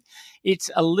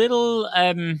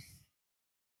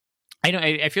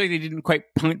I feel like they didn't quite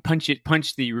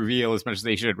punch the reveal as much as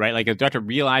they should, right? Like a Doctor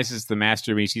realizes the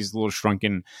Master when he sees a little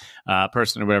shrunken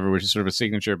person or whatever, which is sort of a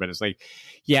signature, but it's like,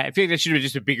 yeah, I feel like that should have been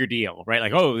just a bigger deal, right?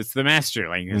 Like, oh, it's the Master,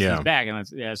 like he's back, and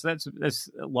so that's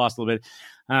lost a little bit.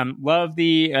 Love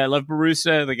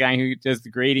Barusa, the guy who does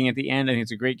the grading at the end. I think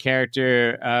it's a great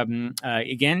character.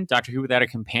 Again, Doctor Who without a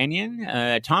companion.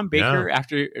 Tom Baker,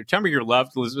 Tom Baker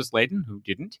loved Elizabeth Sladen, who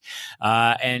didn't.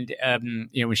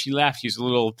 When she left, he was a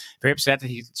little very upset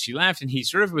that she left, and he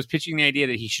sort of was pitching the idea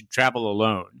that he should travel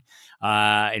alone.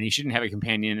 And he shouldn't have a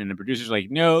companion. And the producer's like,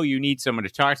 no, you need someone to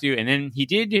talk to. And then he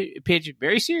did pitch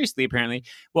very seriously, apparently,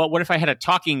 well, what if I had a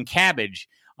talking cabbage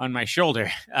on my shoulder?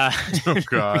 Oh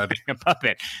God, a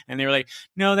puppet. And they were like,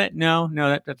 no, that's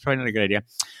probably not a good idea.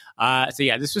 So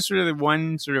yeah, this was sort of the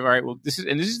one sort of, all right, well, this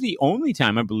is the only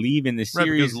time I believe in this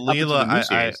series. Because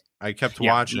Leela, I kept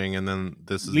watching, and then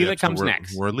this is Leela comes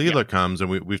next, where Leela comes, and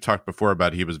we've talked before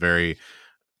about he was very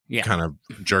kind of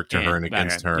jerk to her and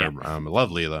against her. I love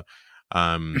Leela.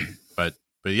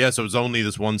 But yeah, so it was only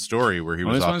this one story where he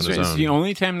was off on his own. It's the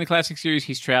only time in the classic series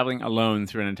he's traveling alone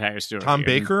through an entire story. Tom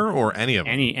Baker or any of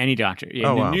them? Any Doctor.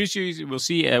 Yeah, in the new series, we'll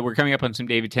see. We're coming up on some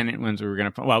David Tennant ones where we're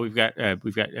going to. Well, we've got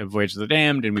Voyage of the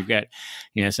Damned, and we've got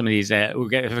some of these. We've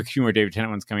got a few more David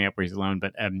Tennant ones coming up where he's alone.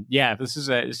 But this is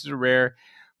a rare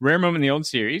moment in the old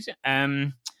series.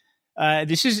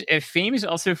 This is famous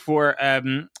also for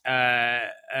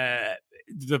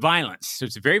the violence. So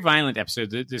it's a very violent episode.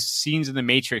 The scenes in the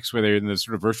Matrix where they're in the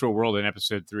sort of virtual world in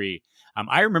episode 3.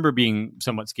 I remember being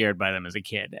somewhat scared by them as a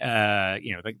kid.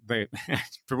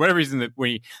 For whatever reason, that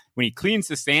when he cleans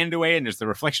the sand away and there's the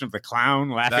reflection of the clown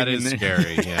laughing. That is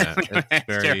scary. Yeah, it's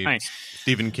very terrifying.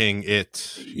 Stephen King. So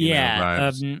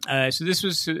this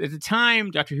was at the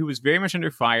time. Doctor Who was very much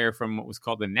under fire from what was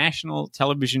called the National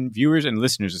Television Viewers and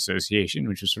Listeners Association,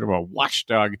 which was sort of a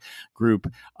watchdog group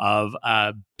of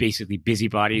basically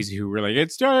busybodies who were like,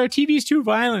 TV's too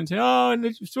violent. Oh,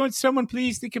 and someone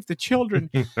please think of the children.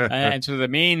 And so the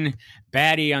main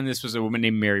baddie on this was a woman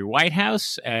named Mary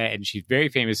Whitehouse, and she's very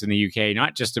famous in the UK,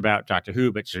 not just about Doctor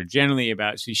Who, but sort of generally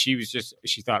about. She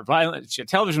thought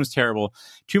television was terrible,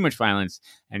 too much violence,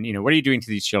 and what are you doing to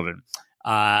these children?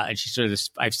 And she's sort of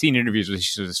this. I've seen interviews with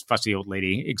she's sort of this fussy old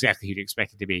lady, exactly who you'd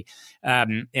expect it to be. They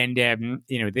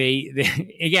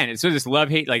again, it's sort of this love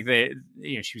hate. Like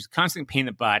she was constantly pain in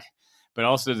the butt. But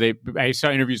also, I saw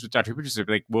interviews with Dr. Richardson,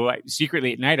 like, well,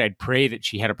 secretly at night, I'd pray that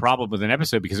she had a problem with an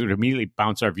episode because it would immediately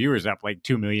bounce our viewers up like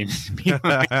 2 million people.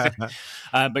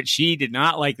 But she did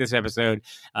not like this episode.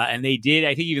 And they did,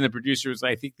 I think even the producers,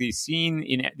 I think the scene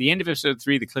in at the end of episode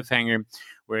 3, the cliffhanger,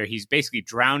 where he's basically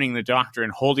drowning the doctor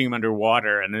and holding him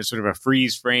underwater, and there's sort of a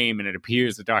freeze frame, and it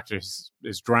appears the doctor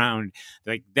is drowned.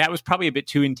 Like, that was probably a bit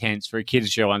too intense for a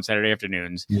kids show on Saturday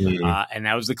afternoons, and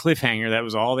that was the cliffhanger. That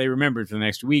was all they remembered for the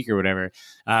next week or whatever.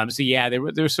 So yeah, there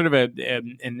was sort of a,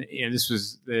 and you know, this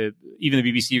was even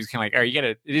the BBC was kind of like, all right,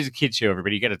 it is a kids show,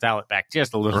 everybody, you got to dial it back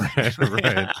just a little. Right.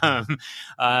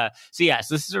 So yeah,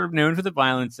 so this is sort of known for the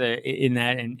violence in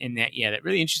that, and that, yeah, that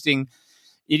really interesting.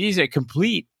 It is a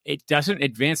complete. It doesn't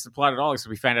advance the plot at all, except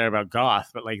we find out about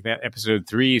Goth, but like that episode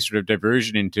 3 sort of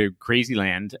diversion into crazy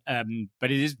land.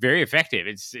 But it is very effective.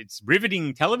 It's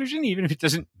riveting television, even if it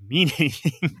doesn't mean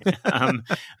anything.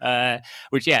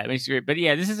 Which yeah, it makes it great. But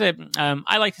yeah, this is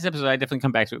I like this episode. I definitely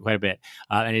come back to it quite a bit.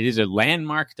 And it is a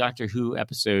landmark Doctor Who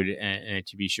episode,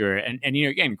 to be sure. And you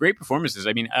know, again, great performances.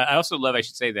 I mean, I also love, I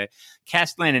should say, that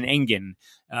Castellan and Engen,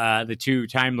 the two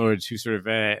Time Lords who sort of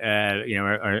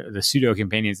are the pseudo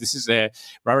companions. This is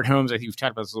Robert Holmes, I think we've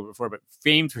talked about this a little bit before, but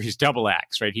famed for his double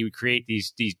acts, right? He would create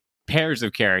these pairs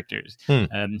of characters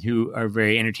who are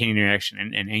very entertaining in their action,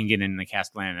 and Engen and the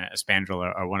Castellan, Spandrel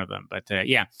are one of them. But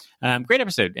great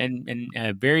episode, and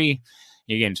very,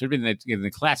 again, sort of in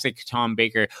the classic Tom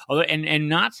Baker, although and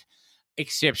not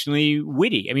exceptionally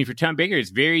witty. I mean, for Tom Baker,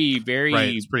 it's very, very,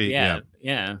 right, it's pretty,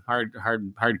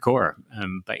 hardcore.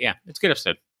 But yeah, it's a good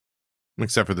episode.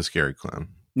 Except for the scary clown.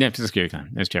 Yeah, for the scary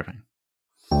clown. That's terrifying.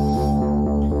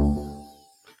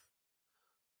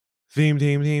 Theme. Ooh, that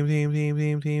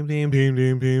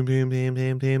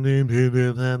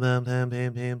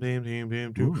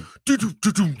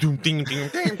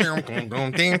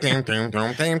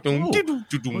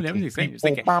was exciting. It's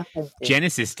like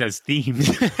Genesis does themes.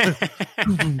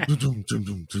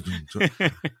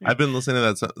 I've been listening to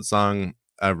that song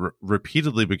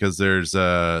repeatedly because there's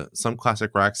some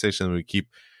classic rock station that we keep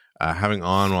having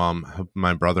on while I'm helping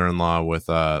my brother-in-law with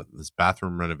this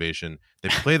bathroom renovation. They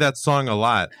play that song a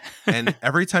lot, and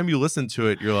every time you listen to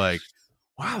it, you're like,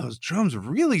 wow, those drums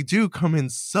really do come in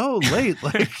so late.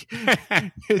 Like,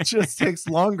 it just takes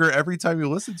longer every time you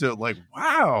listen to it. Like,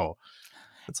 wow.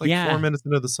 It's like 4 minutes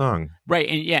into the song. Right.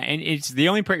 And it's the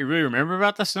only part you really remember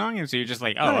about the song. And so you're just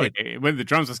like, oh, right. Okay. When the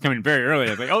drums was coming very early,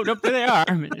 I was like, oh, nope, there they are.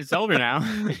 It's over now.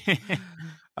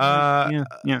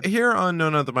 Here on No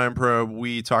Not the Mind Probe,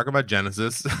 we talk about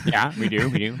Genesis. Yeah, we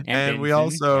do. And we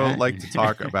also like to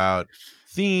talk about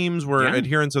themes. We're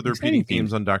adherents of the repeating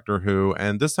themes on Doctor Who.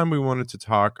 And this time we wanted to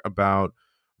talk about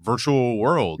virtual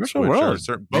worlds.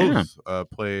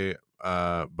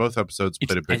 Both episodes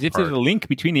played a big part. As if there's a link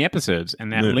between the episodes,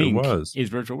 and that link is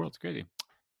virtual worlds. Crazy.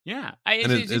 Yeah.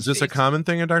 Is this a common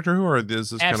thing in Doctor Who, or is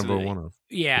this absolutely kind of a one-off?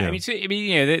 Yeah.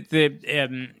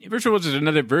 The virtual worlds is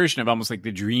another version of almost like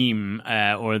the dream,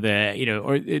 or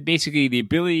basically the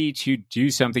ability to do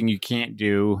something you can't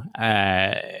do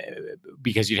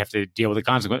because you'd have to deal with the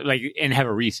consequence, like, and have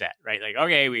a reset, right? Like,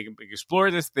 okay, we can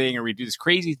explore this thing, or we do this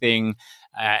crazy thing,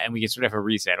 and we can sort of have a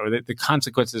reset, or the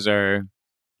consequences are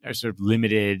sort of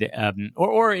limited,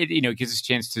 or it gives us a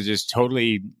chance to just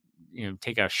totally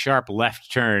take a sharp left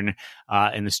turn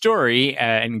in the story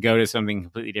and go to something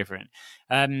completely different.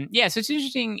 So it's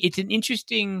interesting. It's an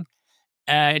interesting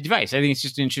device. I think it's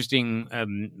just an interesting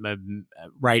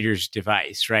writer's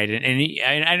device, right? And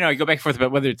I don't know. I go back and forth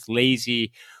about whether it's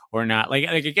lazy or not.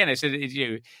 Like again, I said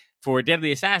for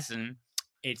Deadly Assassin,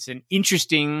 it's an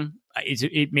interesting.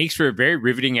 It makes for a very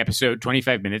riveting episode.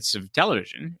 25 minutes of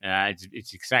television.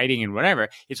 It's exciting and whatever.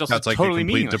 It's also like totally a complete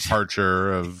meaningless.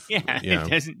 Departure of It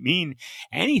doesn't mean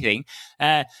anything.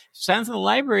 Silence in the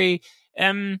Library,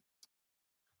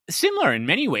 similar in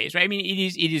many ways, right? I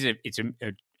mean,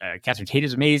 Catherine Tate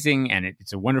is amazing, and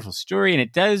it's a wonderful story, and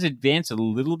it does advance a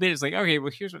little bit. It's like, okay,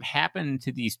 well, here's what happened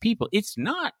to these people. It's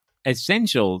not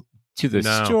essential to the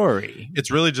story. It's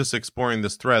really just exploring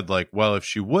this thread, like, well, if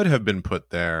she would have been put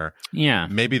there,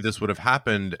 maybe this would have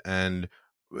happened, and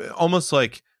almost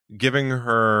like giving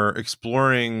her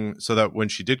exploring so that when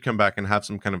she did come back and have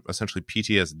some kind of essentially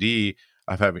PTSD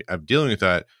of dealing with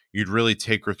that, you'd really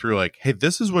take her through, like, hey,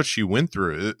 this is what she went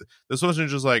through. This wasn't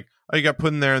just like, oh, you got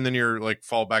put in there and then you're like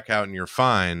fall back out and you're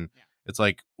fine. It's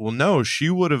like, well, no, she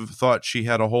would have thought she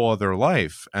had a whole other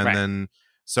life, and then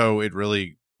so it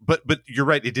really. But you're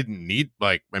right. It didn't need,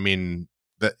 like, I mean,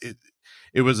 that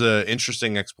it was a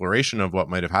interesting exploration of what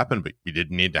might have happened, but you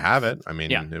didn't need to have it. I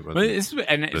mean, it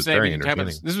was very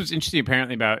entertaining. This was interesting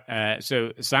apparently about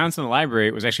so Silence in the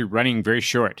Library was actually running very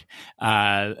short,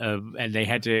 and they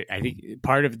had to, I think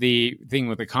part of the thing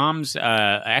with the comms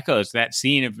echoes, that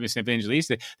scene of Miss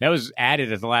Evangelista, that was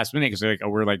added at the last minute because they're like, oh,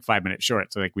 we're like 5 minutes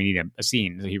short, so like we need a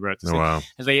scene. So he wrote this. Oh, wow.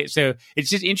 So it's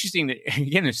just interesting that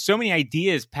again, there's so many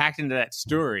ideas packed into that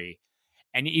story.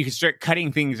 And you can start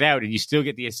cutting things out, and you still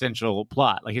get the essential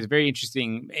plot. Like, it's very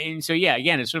interesting. And so, yeah,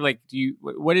 again, it's sort of like,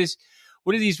 what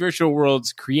do these virtual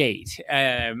worlds create?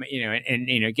 And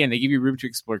again, they give you room to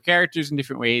explore characters in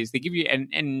different ways. They give you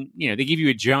they give you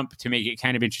a jump to make it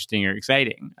kind of interesting or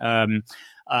exciting.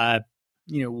 Why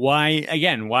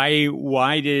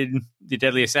did the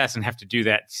Deadly Assassin have to do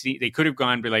that? See, they could have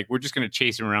gone, be like, we're just going to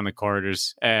chase him around the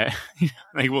corridors.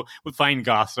 Like we'll find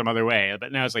Goth some other way.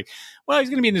 But now it's like, well, he's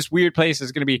going to be in this weird place.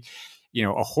 There's going to be,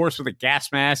 a horse with a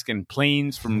gas mask and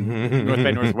planes from North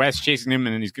by Northwest chasing him,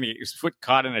 and then he's going to get his foot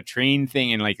caught in a train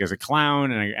thing, and like there's a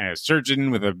clown and a surgeon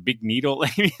with a big needle.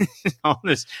 All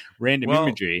this random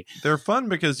imagery. They're fun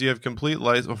because you have complete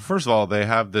lights. Well, first of all, they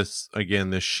have this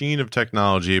sheen of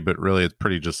technology, but really it's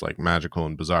pretty just like magical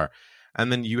and bizarre.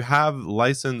 And then you have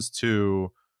license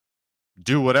to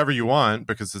do whatever you want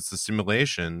because it's a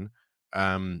simulation.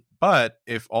 But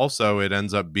if also it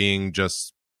ends up being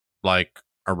just like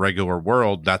a regular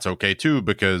world, that's okay too,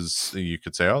 because you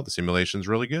could say, oh, the simulation's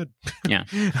really good. Yeah.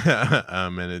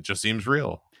 And it just seems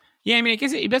real. Yeah, I mean, I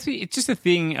guess it's just a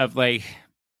thing of like,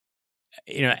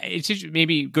 it's just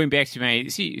maybe going back to my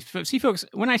see folks,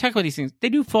 when I talk about these things, they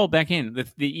do fall back in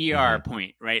the ER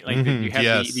point, right? Like you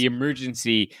have the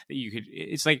emergency that you could,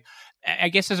 it's like, I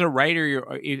guess as a writer,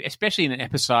 especially in an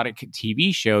episodic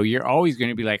TV show, you're always going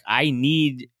to be like, I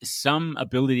need some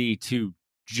ability to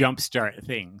jumpstart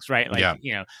things, right? Like,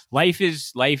 life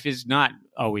is not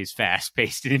always fast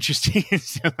paced and interesting.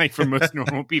 So like for most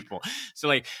normal people. So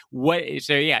like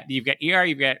you've got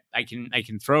ER, I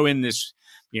can throw in this,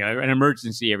 an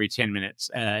emergency every 10 minutes,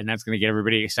 and that's going to get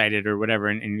everybody excited or whatever,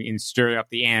 and stir up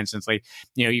the ants. And it's like,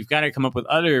 you've got to come up with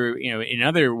other, in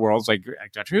other worlds like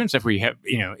Doctor Who and stuff where you have,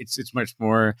 it's much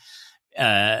more,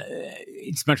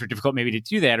 it's much more difficult maybe to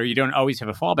do that, or you don't always have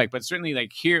a fallback. But certainly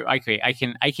like here, okay, I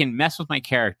can mess with my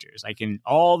characters. I can,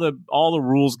 all the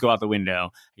rules go out the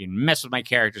window. I can mess with my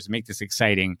characters and make this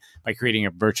exciting by creating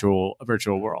a virtual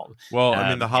world. Well, I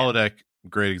mean, the holodeck,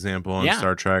 great example on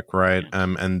Star Trek, right?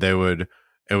 And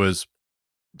it was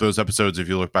those episodes, if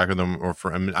you look back at them, or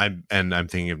I'm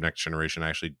thinking of Next Generation.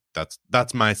 Actually,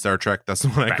 that's my Star Trek. That's the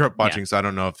one I grew up watching. So I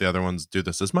don't know if the other ones do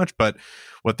this as much, but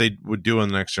what they would do in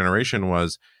the Next Generation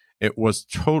was, it was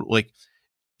totally like,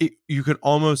 you could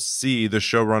almost see the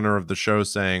showrunner of the show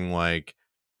saying like,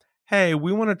 hey,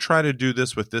 we want to try to do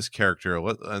this with this character.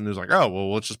 And there's like, oh,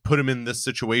 well, let's just put him in this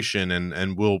situation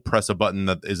and we'll press a button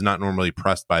that is not normally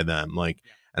pressed by them. And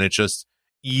it's just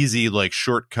easy, like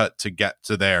shortcut to get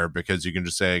to there, because you can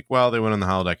just say, well, they went on the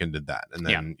holodeck and did that. And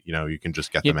then, you can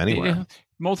just get them anywhere.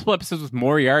 Multiple episodes with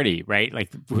Moriarty, right?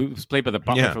 Like, who was played by the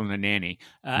butler from The Nanny.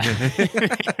 And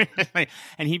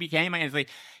he became, and it's like,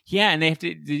 and they have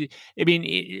to, I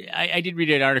mean, I did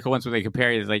read an article once where they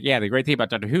compare it. It's like, the great thing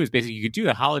about Doctor Who is basically you could do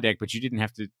the holodeck, but you didn't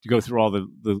have to go through all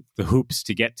the hoops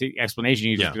to get to explanation.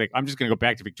 You just be like, I'm just going to go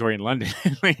back to Victorian London.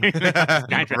 Right.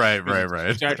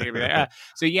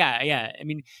 So I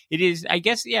mean, it is, I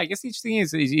guess the interesting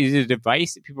thing is a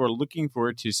device that people are looking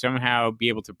for to somehow be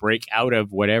able to break out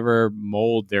of whatever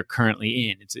mold they're currently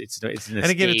in. It's an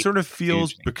and again, it sort of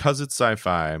feels, because it's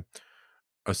sci-fi,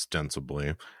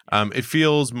 ostensibly, it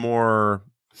feels more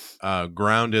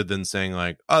grounded than saying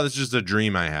like, oh, this is just a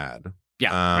dream I had.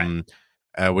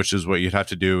 Which is what you'd have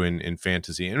to do in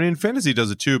fantasy. I mean, fantasy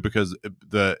does it too, because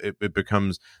it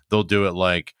becomes, they'll do it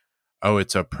like, oh,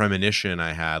 it's a premonition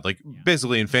I had. Like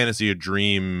basically in fantasy, a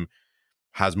dream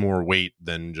has more weight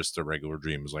than just a regular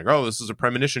dream. It's like, oh, this is a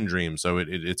premonition dream, so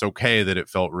it's okay that it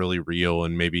felt really real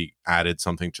and maybe added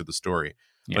something to the story.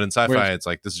 But in sci-fi, it's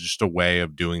like, this is just a way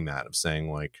of doing that, of saying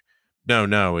like,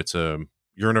 no, it's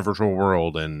you're in a virtual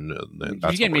world, and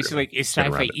that's again makes it like, is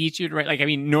sci-fi easier to write? Like, I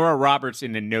mean, Nora Roberts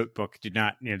in The Notebook did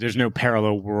not, there's no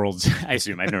parallel worlds. I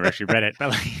assume, I've never actually read it,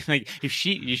 but like if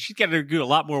she's got to do a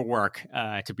lot more work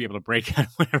to be able to break out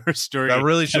whatever story. That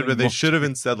really should have. They should have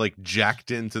instead like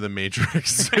jacked into the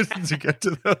Matrix to get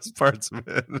to those parts of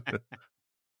it.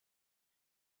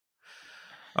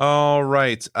 All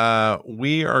right.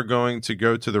 We are going to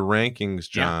go to the rankings,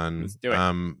 John. Let's do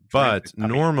it. But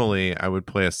normally I would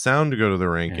play a sound to go to the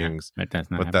rankings,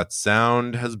 but that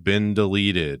sound has been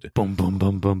deleted. Boom, boom,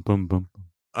 boom, boom, boom, boom.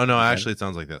 Oh, no, actually it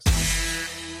sounds like this.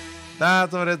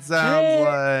 That's what it sounds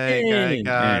like. I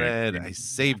got it. I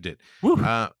saved it.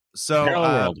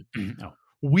 So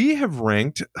we have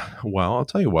ranked, well, I'll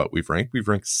tell you what we've ranked. We've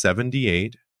ranked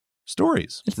 78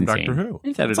 stories from Doctor Who.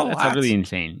 That's really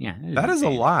insane. Yeah. That is a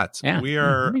lot. Yeah. We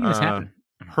are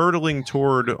hurtling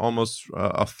toward almost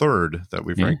a third that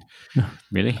we've ranked.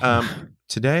 Really?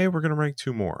 Today we're going to rank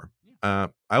 2 more. I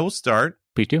will start.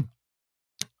 Please do.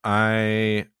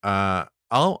 I'm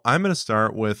going to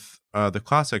start with the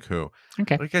classic Who.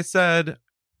 Okay. Like I said,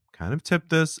 kind of tipped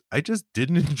this. I just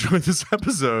didn't enjoy this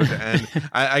episode, and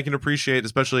I can appreciate,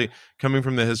 especially coming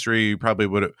from the history, you probably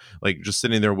would have like just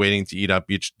sitting there waiting to eat up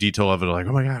each detail of it, like,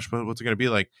 oh my gosh, what's it going to be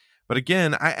like? But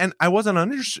again, I wasn't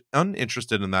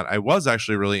uninterested in that. I was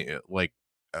actually really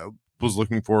was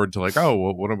looking forward to like, oh,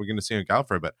 well, what are we going to see on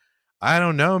Gallifrey? But I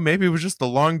don't know. Maybe it was just the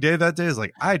long day that day. Is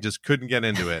like I just couldn't get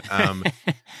into it.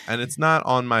 And it's not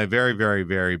on my very, very,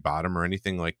 very bottom or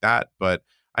anything like that. But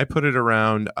I put it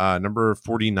around number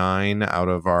 49 out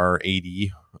of our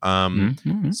 80.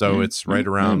 So it's right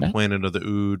around Planet of the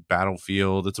Ood,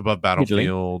 Battlefield. It's above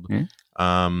Battlefield.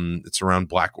 It's around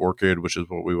Black Orchid, which is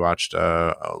what we watched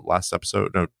last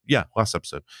episode. Last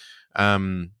episode.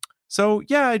 So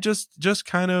yeah, I just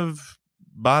kind of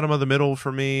bottom of the middle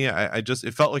for me.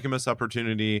 It felt like a missed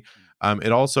opportunity.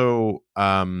 It also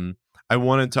I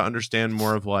wanted to understand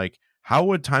more of like how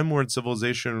would Time Lord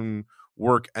civilization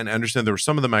work, and understand there were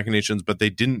some of the machinations, but they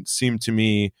didn't seem to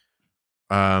me.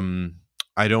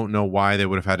 I don't know why they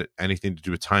would have had anything to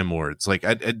do with Time Lords. Like,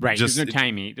 right? Just, there's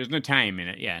no time in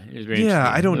it. Yeah, it's very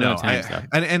I don't know.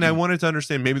 I wanted to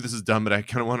understand. Maybe this is dumb, but I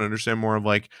kind of want to understand more of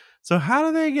like. So how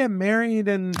do they get married,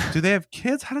 and do they have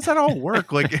kids? How does that all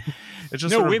work? Like, it's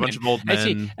just a bunch of old men.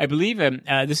 Actually, I believe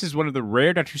this is one of the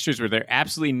rare Doctor Who stories where there are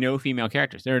absolutely no female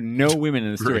characters. There are no women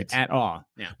in the story at all.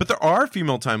 Yeah, but there are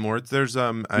female Time Lords. There's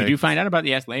we do find out about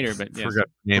the S later, but yes. Forgot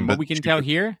the name, from what we can tell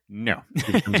here, no,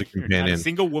 she becomes a companion. Not a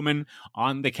single woman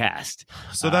on the cast.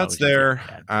 So that's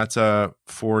there at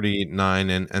 49,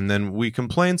 and then we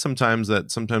complain sometimes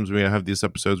we have these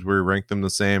episodes where we rank them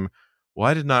the same. Well,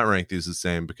 I did not rank these the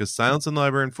same because Silence in the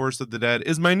Library and Forest of the Dead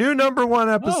is my new number 1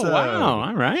 episode. Oh, wow.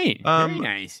 All right. Very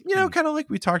nice. You know, kind of like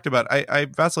we talked about, I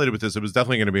vacillated with this. It was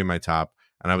definitely going to be in my top,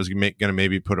 and I was going to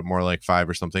maybe put it more like 5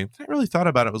 or something. I really thought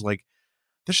about it. It was like,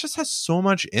 this just has so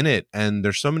much in it, and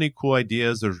there's so many cool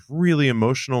ideas. There's really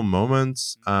emotional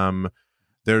moments.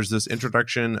 There's this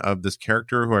introduction of this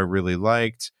character who I really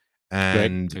liked.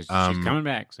 And she's coming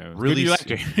back, so really, you liked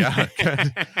her. Yeah.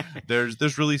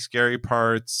 There's really scary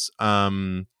parts,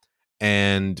 and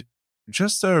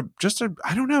just a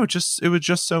I don't know, it was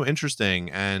just so interesting,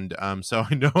 and so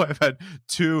I know I've had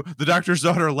 2. The Doctor's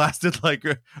Daughter lasted like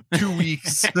 2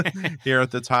 weeks here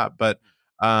at the top, but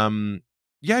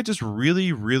yeah, I just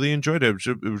really, really enjoyed it.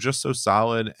 It was just so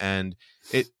solid, and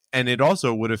it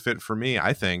also would have fit for me.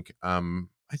 I think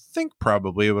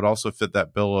probably it would also fit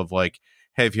that bill of like,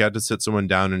 hey, if you had to sit someone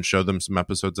down and show them some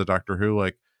episodes of Doctor Who,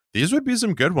 like these would be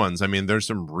some good ones. I mean, there's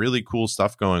some really cool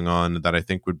stuff going on that I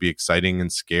think would be exciting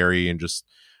and scary and just,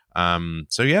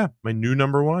 so yeah, my new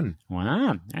number 1.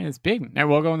 Wow, that's big. Now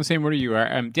we'll go in the same order you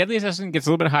are. Deadly Assassin gets a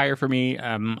little bit higher for me.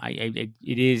 It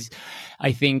is,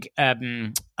 I think, I've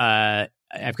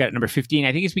got number 15.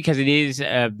 I think it's because it is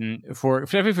for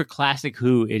classic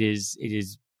Who, it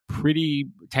is pretty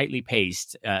tightly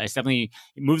paced. It's definitely,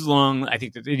 it moves along. I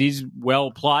think that it is well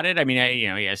plotted. I mean,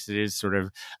 yes, it is sort of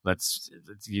let's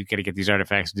you got to get these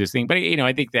artifacts to this thing, but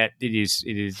I think that it is.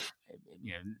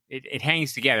 It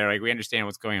hangs together. Like we understand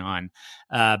what's going on,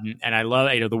 and I love.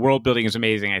 The world building is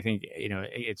amazing. I think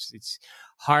it's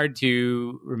hard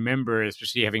to remember,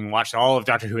 especially having watched all of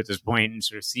Doctor Who at this point and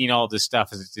sort of seen all this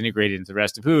stuff as it's integrated into the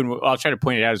rest of Who. And I'll try to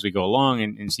point it out as we go along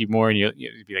and see more. And you'll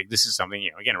be like, this is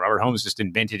something, again, Robert Holmes just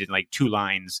invented in like 2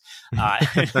 lines.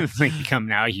 It's like become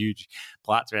now a huge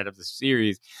plot thread of the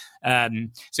series.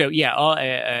 So yeah,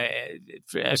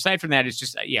 aside from that, it's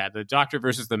just, the Doctor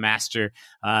versus the Master.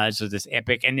 So this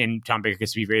epic, and then Tom Baker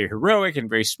gets to be very heroic and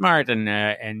very smart.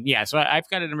 And yeah, so I've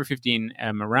got it number 15,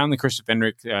 around the Curse of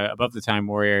Fenric, above the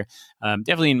Time Warrior,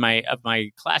 definitely in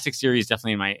my classic series,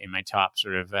 definitely in my top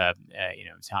sort of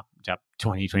top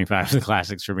 20, 25 of the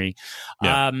classics for me.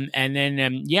 Yeah. And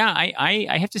then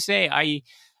I have to say I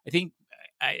think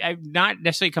I've not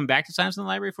necessarily come back to Silence in the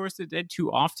Library Forest of the Dead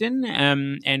too often,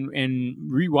 and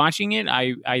rewatching it,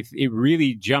 it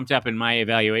really jumped up in my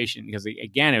evaluation because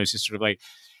again it was just sort of like,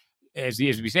 as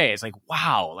we say, it's like,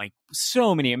 wow, like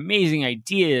so many amazing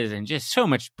ideas and just so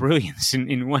much brilliance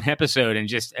in one episode. And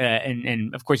just,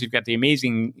 and of course you've got the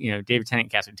amazing, David Tennant,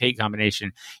 Catherine Tate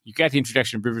combination. You've got the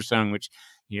introduction of River Song, which,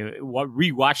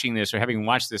 rewatching this or having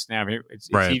watched this now, it's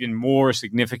even more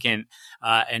significant.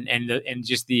 And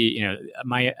just the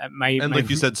my like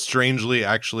you said, strangely,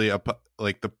 actually,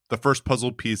 like the first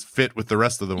puzzle piece fit with the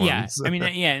rest of the ones. Yeah, I mean,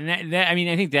 and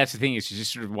I think that's the thing is to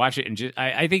just sort of watch it and just.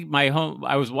 I think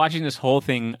I was watching this whole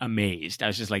thing amazed. I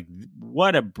was just like,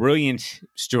 what a brilliant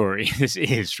story this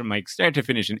is from like start to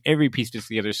finish, and every piece fits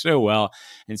together so well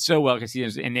and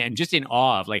just in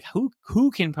awe of like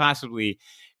who can possibly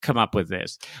come up with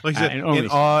this, like you said, in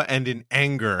awe and in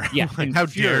anger. Yeah, like, how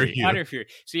dare you? Utter fury.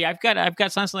 So yeah, I've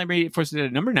got Silence of the Library Force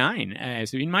at number 9.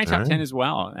 So in my top 10 as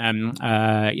well.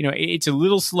 It's a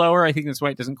little slower. I think that's why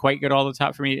it doesn't quite go to all the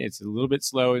top for me. It's a little bit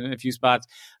slow in a few spots.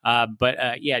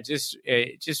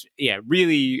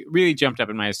 Really, really jumped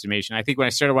up in my estimation. I think when I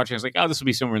started watching, I was like, oh, this will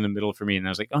be somewhere in the middle for me, and I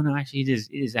was like, oh no, actually, it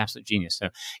is absolute genius. So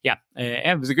yeah,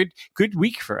 it was a good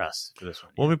week for us for this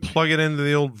one. Well, we plug it into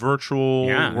the old virtual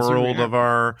world of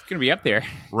our. It's going to be up there.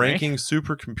 Ranking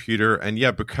supercomputer. And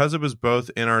yeah, because it was both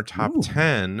in our top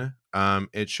 10,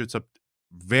 it shoots up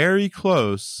very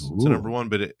close to number 1,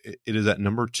 but it is at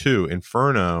number 2.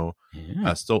 Inferno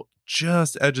still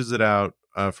just edges it out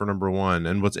for number 1.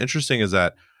 And what's interesting is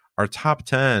that our top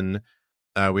 10,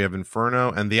 we have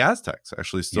Inferno and the Aztecs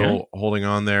actually still holding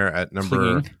on there at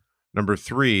number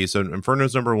 3. So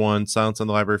Inferno's number 1, Silence on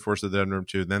the Library Force of the Dead number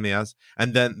 2, then the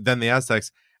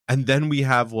Aztecs, and then we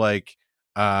have like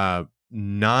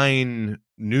 9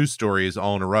 news stories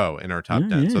all in a row in our top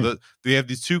 10. So we have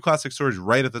these 2 classic stories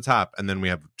right at the top, and then we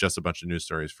have just a bunch of news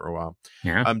stories for a while.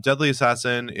 Deadly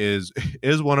Assassin is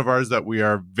one of ours that we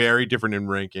are very different in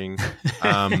ranking.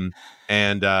 And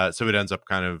so it ends up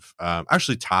kind of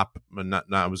actually top, but not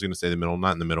I was going to say the middle,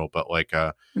 not in the middle, but like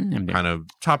kind of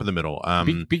top of the middle.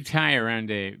 Big tie around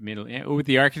the middle with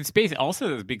the Ark in Space.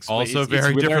 Also, the big split. Also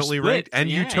very differently ranked, and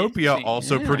Utopia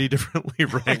also pretty differently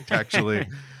ranked actually.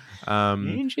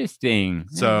 Interesting.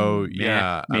 So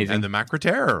and the Macra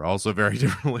Terror also very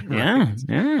differently ranked.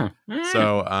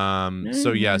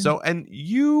 So and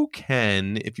you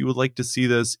can, if you would like to see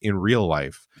this in real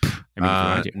life,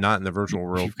 not in the virtual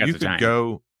world, you could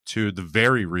go to the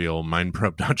very real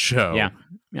mindprobe.show.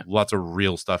 Lots of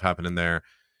real stuff happening there.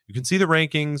 You can see the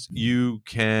rankings. You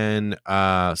can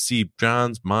see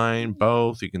John's, mine,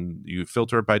 both. You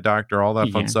filter it by doctor, all that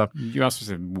fun stuff. You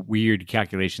also have weird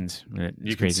calculations.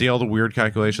 You can see all the weird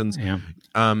calculations.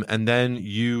 And then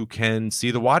you can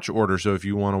see the watch order. So if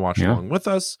you want to watch along with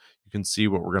us, you can see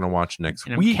what we're going to watch next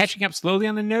week. I'm catching up slowly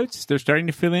on the notes. They're starting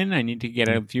to fill in. I need to get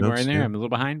a few more in there. I'm a little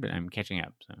behind, but I'm catching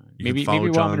up. So maybe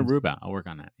while I'm in Aruba, I'll work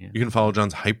on that. You can follow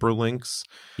John's hyperlinks.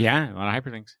 Yeah, a lot of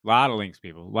hyperlinks. A lot of links,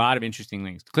 people. A lot of interesting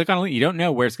links. Click on a link. You don't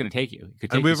know where it's going to take you.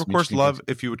 And we would, of course, love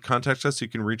if you would contact us. You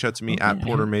can reach out to me at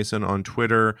Porter Mason on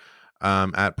Twitter.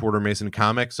 At Porter Mason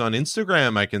Comics on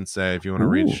Instagram, I can say, if you want to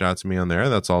reach out to me on there,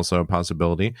 that's also a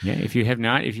possibility. Yeah, if you have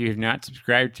not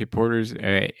subscribed to Porter's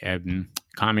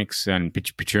comics on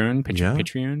Patreon,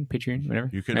 whatever.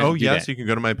 You can. You can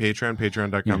go to my Patreon,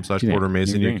 patreon.com/Porter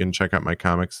Mason. You can check out my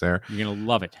comics there. You're gonna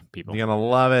love it, people. You're gonna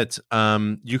love it.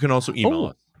 You can also email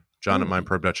us, John at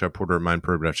mindprobe.show, Porter at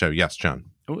mindprobe.show. Yes, John.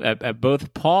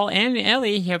 Both Paul and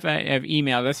Ellie have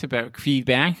emailed us about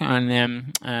feedback on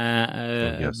them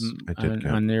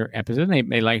on their episode.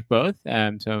 They like both,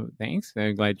 so thanks.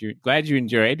 Glad you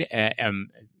enjoyed.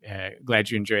 Glad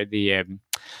you enjoyed the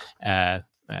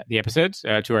episodes.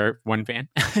 To our one fan,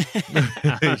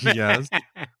 yes.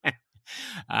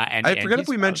 I forget if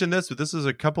we mentioned this, but this is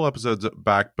a couple episodes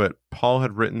back. But Paul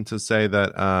had written to say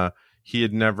that he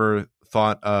had never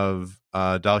thought of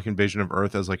Dalek Invasion of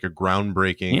Earth as like a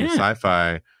groundbreaking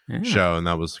sci-fi show, and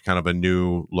that was kind of a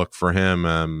new look for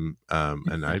him. So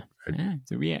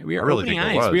we are opening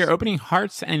eyes. We are opening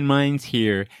hearts and minds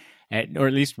here, or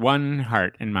at least one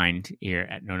heart and mind here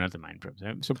at No Other Mind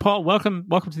Probe. So Paul, welcome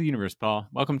to the universe, Paul.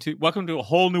 Welcome to a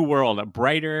whole new world, a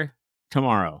brighter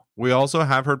tomorrow. We also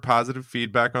have heard positive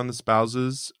feedback on the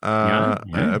spouses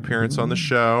appearance on the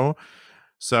show.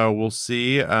 So we'll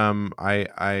see.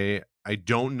 I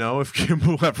don't know if Kim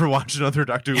will ever watch another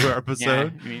Doctor Who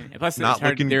episode. Plus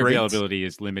their availability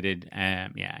is limited.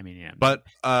 But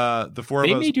the four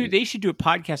of us, they should do a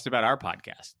podcast about our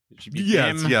podcast. It should be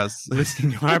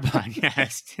listening to our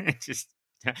podcast. Just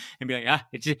and be like,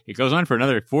 it goes on for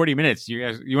another 40 minutes. You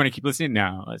guys, you want to keep listening?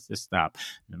 No, let's just stop.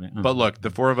 But look,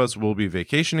 the four of us will be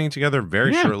vacationing together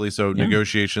very shortly, so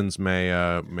negotiations may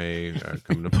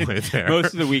come into play there.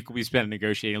 Most of the week will be spent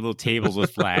negotiating little tables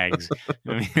with flags.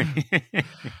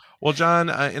 Well, John,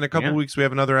 in a couple of weeks, we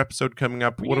have another episode coming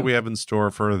up. What do we have in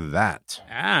store for that?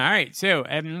 All right. So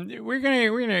we're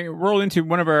gonna roll into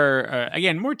one of our,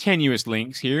 again, more tenuous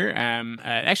links here.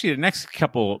 Actually, the next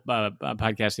couple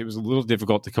podcasts, it was a little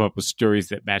difficult to come up with stories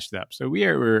that matched up. So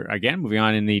we're again, moving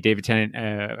on in the David Tennant,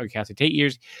 Catherine Tate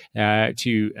years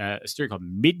to a story called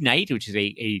Midnight, which is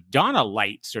a Donna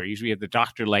Light story. Usually we have the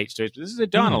Dr. Light stories, but this is a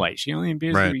Donna Light. She only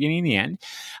appears at the beginning and the end.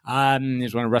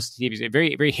 There's one of Russell Davies, a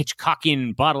very, very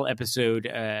Hitchcockian bottle episode,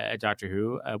 Doctor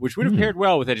Who, which would have paired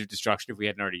well with Edge of Destruction if we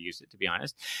hadn't already used it, to be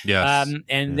honest. Yes.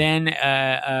 Then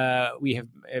we have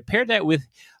paired that with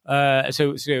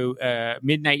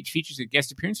Midnight features a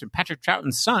guest appearance from Patrick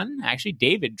Troughton's son, actually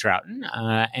David Troughton,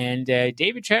 and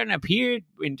David Troughton appeared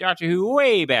in Doctor Who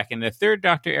way back in the Third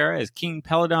Doctor era as King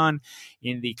Peladon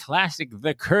in the classic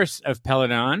The Curse of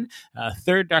Peladon,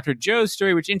 Third Doctor Joe's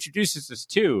story, which introduces us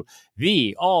to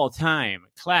the all-time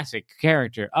classic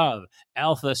character of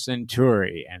Alpha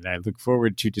Centauri. And I look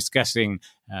forward to discussing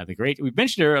the great. We've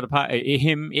mentioned her on the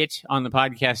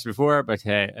podcast before, but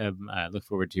I look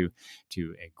forward to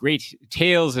great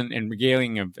tales and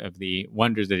regaling of the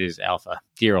wonders that is Alpha,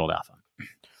 dear old Alpha.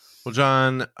 Well,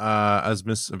 John, as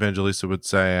Miss Evangelista would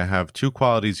say, I have two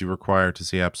qualities you require to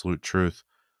see absolute truth.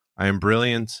 I am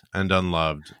brilliant and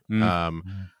unloved.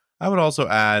 I would also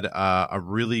add a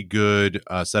really good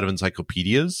set of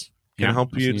encyclopedias can help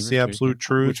you to see absolute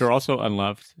truth, which are also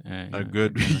unloved.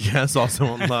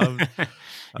 Also unloved.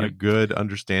 A good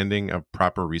understanding of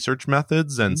proper research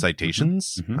methods and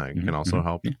citations can also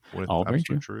help with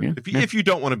absolute truth. Yeah. If you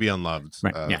don't want to be unloved,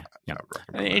 right?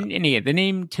 And the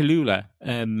name Tallulah,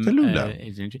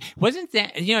 wasn't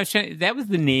that that was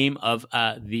the name of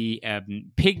the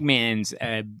Pigman's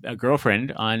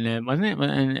girlfriend on wasn't it?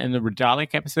 And the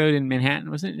Radalic episode in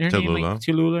Manhattan, wasn't it her name like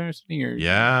Tallulah or something? Or,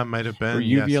 might have been.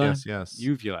 Yes.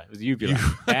 Uvula. It was uvula.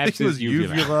 It was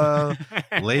uvula,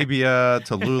 labia,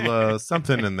 Tallulah,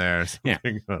 something in there.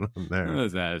 Something going on there. What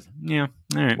was that? Yeah.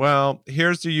 All right. Well,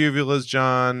 here's to uvulas,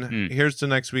 John. Here's to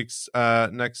next week's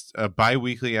next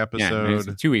bi-weekly episode.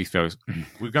 Yeah, 2 weeks, folks.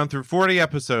 We've gone through 40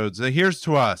 episodes. Here's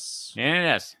to us. And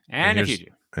us. And the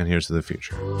future. And here's to the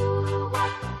future.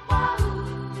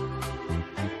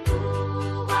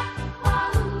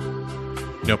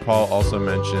 Paul also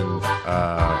mentioned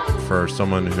for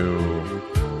someone who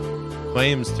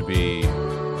claims to be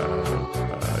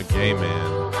a gay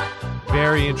man,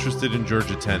 very interested in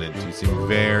Georgia Tennant. You seem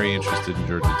very interested in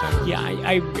Georgia Tennant. Yeah,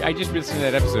 I just listened to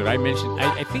that episode. I mentioned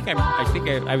I think I was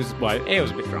I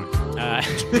was a bit drunk,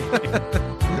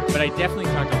 but I definitely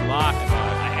talked a lot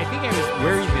about. I think I was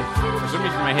worried that for some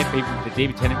reason in my head that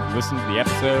David Tennant would listen to the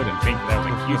episode and think that I was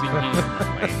accusing him.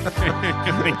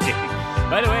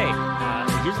 By the way,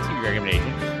 here's a TV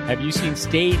recommendation. Have you seen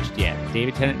Staged yet?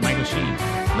 David Tennant and Michael Sheen.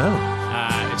 No.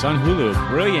 It's on Hulu.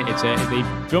 Brilliant. They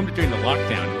filmed it during the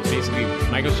lockdown. It was basically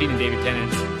Michael Sheen and David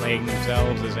Tennant playing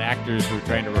themselves as actors who are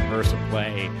trying to rehearse a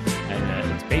play.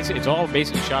 And it's all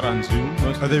basically shot on Zoom.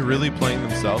 Are they really playing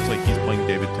themselves like he's playing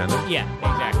David Tennant? Yeah,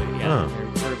 exactly. Yeah.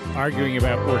 They're sort of arguing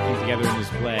about working together in this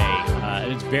play.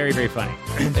 And it's very, very funny.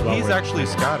 And he's actually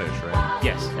Scottish, right?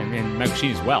 Yes. And then Michael Sheen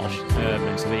is Welsh.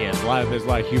 And so there's a lot of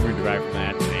humor derived from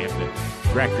that. And they have the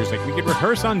directors like, we could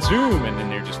rehearse on Zoom. And then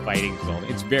they're just fighting. So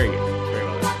it's very good. It's very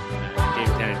well done.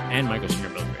 David Tennant and Michael Sheen are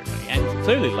both very funny. And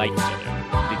clearly like each other.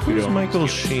 Who's Michael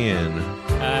Sheen?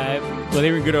 Well,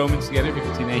 they were in Good Omens together. If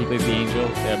you've seen that, he played the angel.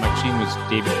 Michael Sheen was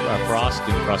David Frost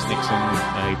in Frost Nixon.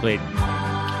 He played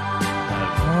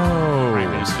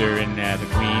Prime Minister in The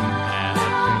Queen.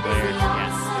 Blair.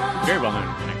 Yeah, very well known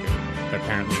actor, but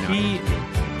apparently not.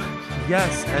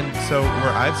 Yes, and so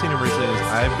where I've seen him recently is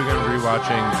I've begun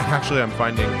rewatching. Actually, I'm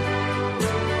finding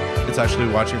it's actually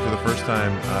watching for the first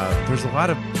time. There's a lot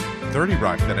of 30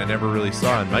 Rock that I never really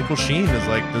saw, and Michael Sheen is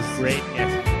like this great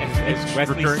as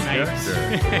Wesley Snipes.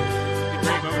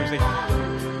 Great moment. Like,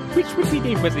 which would be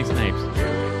named Wesley Snipes?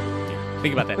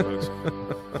 Think about that, folks.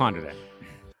 Ponder that.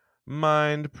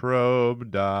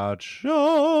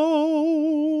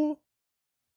 Mindprobe.show